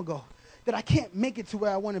time ago that I can't make it to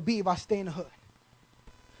where I want to be if I stay in the hood.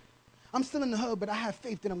 I'm still in the hood, but I have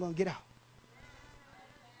faith that I'm going to get out.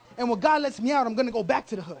 And when God lets me out, I'm going to go back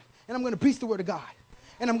to the hood. And I'm going to preach the word of God.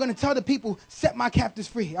 And I'm going to tell the people, set my captives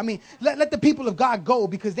free. I mean, let the people of God go,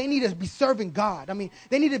 because they need to be serving God. I mean,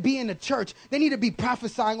 they need to be in the church. They need to be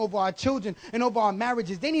prophesying over our children and over our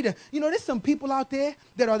marriages. They need to, there's some people out there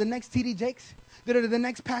that are the next T.D. Jakes, that are the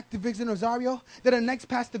next Pastor Vixen Rosario, that are the next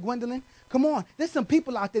Pastor Gwendolyn. Come on. There's some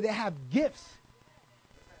people out there that have gifts.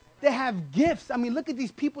 They have gifts. I mean, look at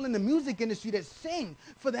these people in the music industry that sing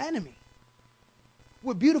for the enemy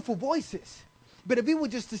with beautiful voices. But if we were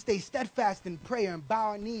just to stay steadfast in prayer and bow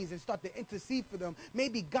our knees and start to intercede for them,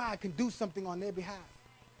 maybe God can do something on their behalf.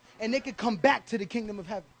 And they could come back to the kingdom of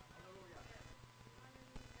heaven.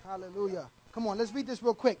 Hallelujah. Come on, let's read this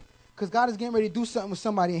real quick, because God is getting ready to do something with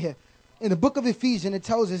somebody in here. In the book of Ephesians, it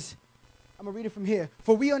tells us, I'm going to read it from here.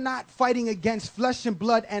 For we are not fighting against flesh and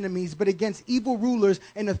blood enemies, but against evil rulers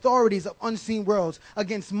and authorities of unseen worlds,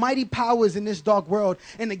 against mighty powers in this dark world,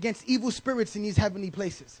 and against evil spirits in these heavenly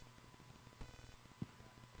places.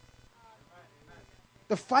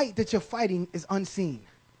 The fight that you're fighting is unseen.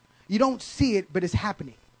 You don't see it, but it's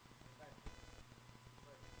happening.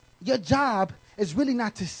 Your job is really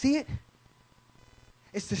not to see it.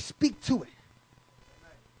 It's to speak to it.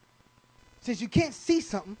 Since you can't see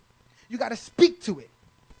something, you got to speak to it.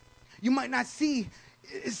 You might not see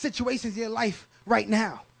situations in your life right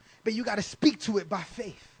now, but you got to speak to it by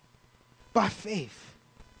faith. By faith.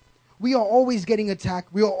 We are always getting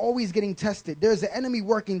attacked. We are always getting tested. There's an enemy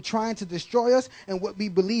working, trying to destroy us and what we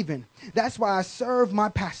believe in. That's why I serve my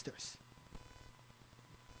pastors.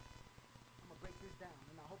 I'm going to break this down,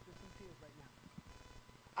 and I hope there's some tears right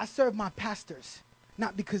now. I serve my pastors,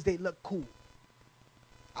 not because they look cool.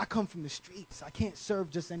 I come from the streets. I can't serve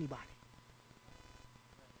just anybody.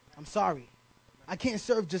 I'm sorry. I can't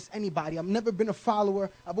serve just anybody. I've never been a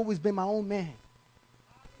follower. I've always been my own man.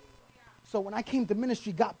 So when I came to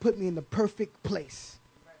ministry, God put me in the perfect place.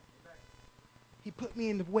 He put me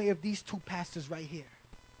in the way of these two pastors right here.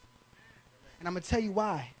 And I'm going to tell you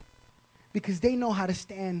why. Because they know how to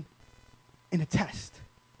stand in a test.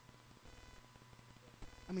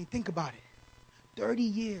 I mean, think about it. 30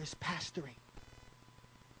 years pastoring.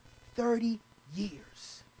 30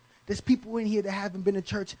 years. There's people in here that haven't been to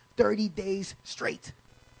church 30 days straight.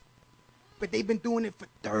 But they've been doing it for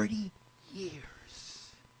 30 years.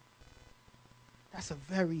 That's a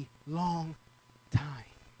very long time.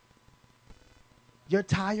 You're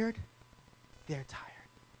tired, they're tired.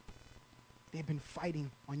 They've been fighting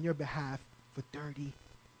on your behalf for 30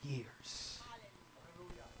 years.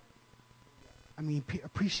 I mean,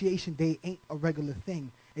 Appreciation Day ain't a regular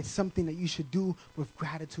thing. It's something that you should do with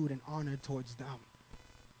gratitude and honor towards them.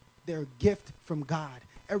 They're a gift from God.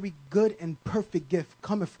 Every good and perfect gift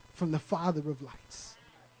cometh from the Father of lights.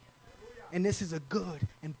 And this is a good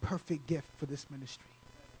and perfect gift for this ministry.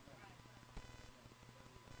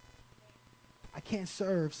 I can't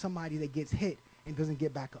serve somebody that gets hit and doesn't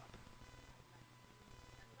get back up.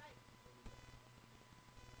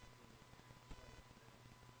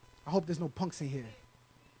 I hope there's no punks in here.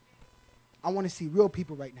 I want to see real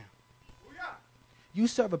people right now. You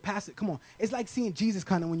serve a pastor. Come on. It's like seeing Jesus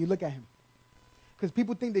kind of when you look at him. Because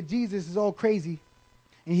people think that Jesus is all crazy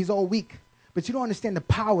and he's all weak. But you don't understand the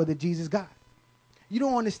power that Jesus got. You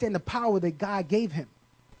don't understand the power that God gave him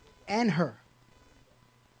and her.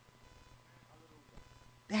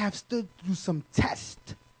 They have stood through some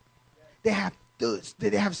tests. They have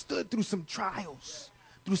stood through some trials,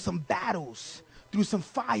 through some battles, through some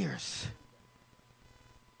fires.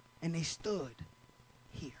 And they stood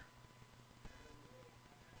here.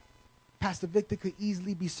 Pastor Victor could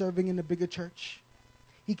easily be serving in a bigger church.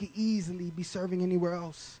 He could easily be serving anywhere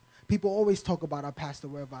else. People always talk about our pastor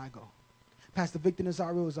wherever I go. Pastor Victor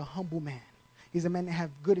Nazario is a humble man. He's a man that has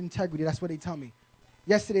good integrity. That's what they tell me.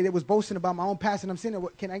 Yesterday, they was boasting about my own pastor, and I'm saying,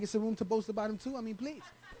 can I get some room to boast about him too? I mean, please.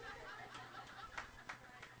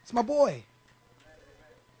 It's my boy.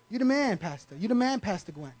 You're the man, Pastor. You're the man,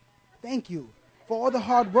 Pastor Gwen. Thank you for all the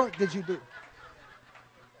hard work that you do.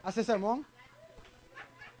 I said something wrong?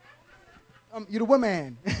 You're the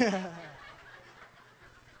woman.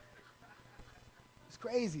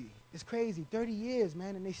 Crazy. It's crazy. 30 years,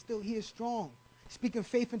 man, and they still here strong, speaking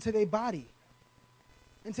faith into their body,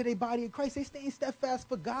 into their body of Christ. They staying steadfast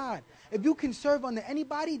for God. If you can serve under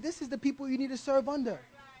anybody, this is the people you need to serve under.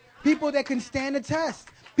 People that can stand the test.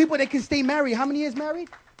 People that can stay married. How many years married?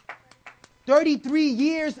 33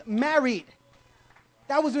 years married.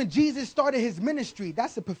 That was when Jesus started his ministry.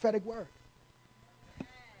 That's a prophetic word.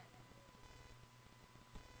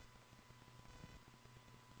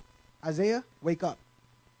 Isaiah, wake up.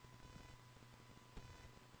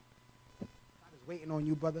 God is waiting on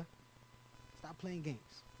you, brother. Stop playing games.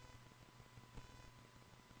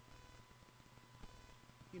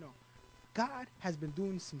 You know, God has been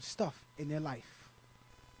doing some stuff in their life.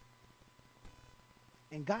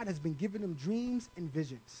 And God has been giving them dreams and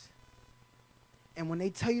visions. And when they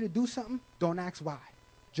tell you to do something, don't ask why.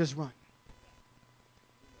 Just run.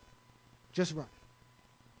 Just run.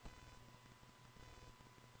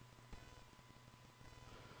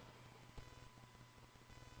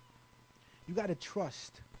 You got to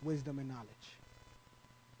trust wisdom and knowledge.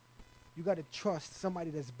 You got to trust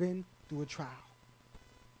somebody that's been through a trial.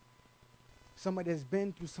 Somebody that's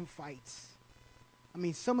been through some fights. I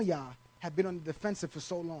mean, some of y'all have been on the defensive for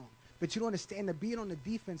so long. But you don't understand that being on the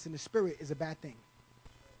defense in the spirit is a bad thing.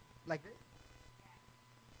 Like,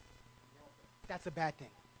 that's a bad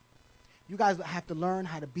thing. You guys have to learn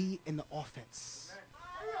how to be in the offense.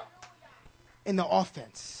 In the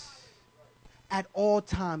offense. At all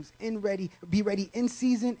times. Be ready in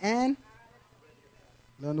season and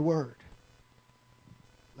learn the word.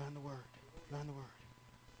 Learn the word. Learn the word.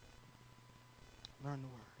 Learn the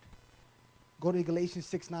word. Go to Galatians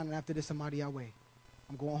 6:9, and after this, I'm out of your way.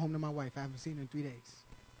 I'm going home to my wife. I haven't seen her in 3 days.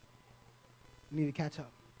 I need to catch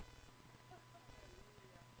up.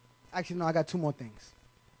 Actually, no, I got 2 more things.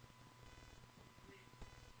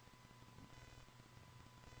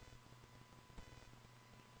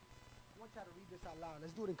 I want y'all to read this out loud.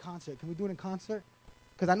 Let's do it in concert. Can we do it in concert?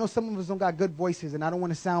 Because I know some of us don't got good voices, and I don't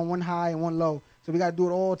want to sound one high and one low, so we got to do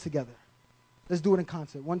it all together. Let's do it in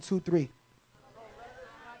concert. 1, 2, 3.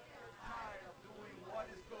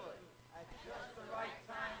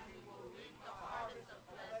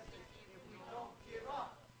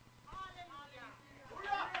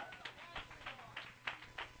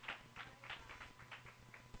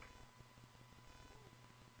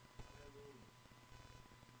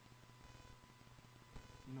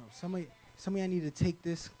 Some of y'all need to take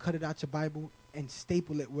this, cut it out your Bible, and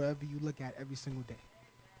staple it wherever you look at every single day.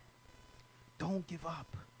 Don't give up.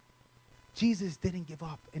 Jesus didn't give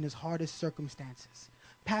up in his hardest circumstances.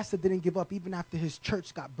 Pastor didn't give up even after his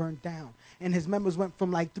church got burnt down. And his members went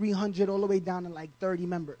from like 300 all the way down to like 30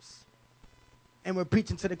 members. And we're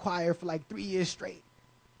preaching to the choir for like 3 years straight.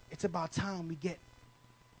 It's about time we get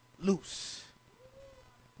loose.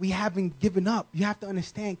 We haven't given up. You have to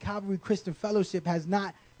understand, Calvary Christian Fellowship has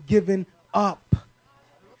not given up.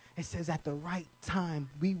 It says at the right time,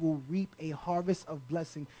 we will reap a harvest of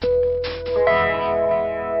blessing.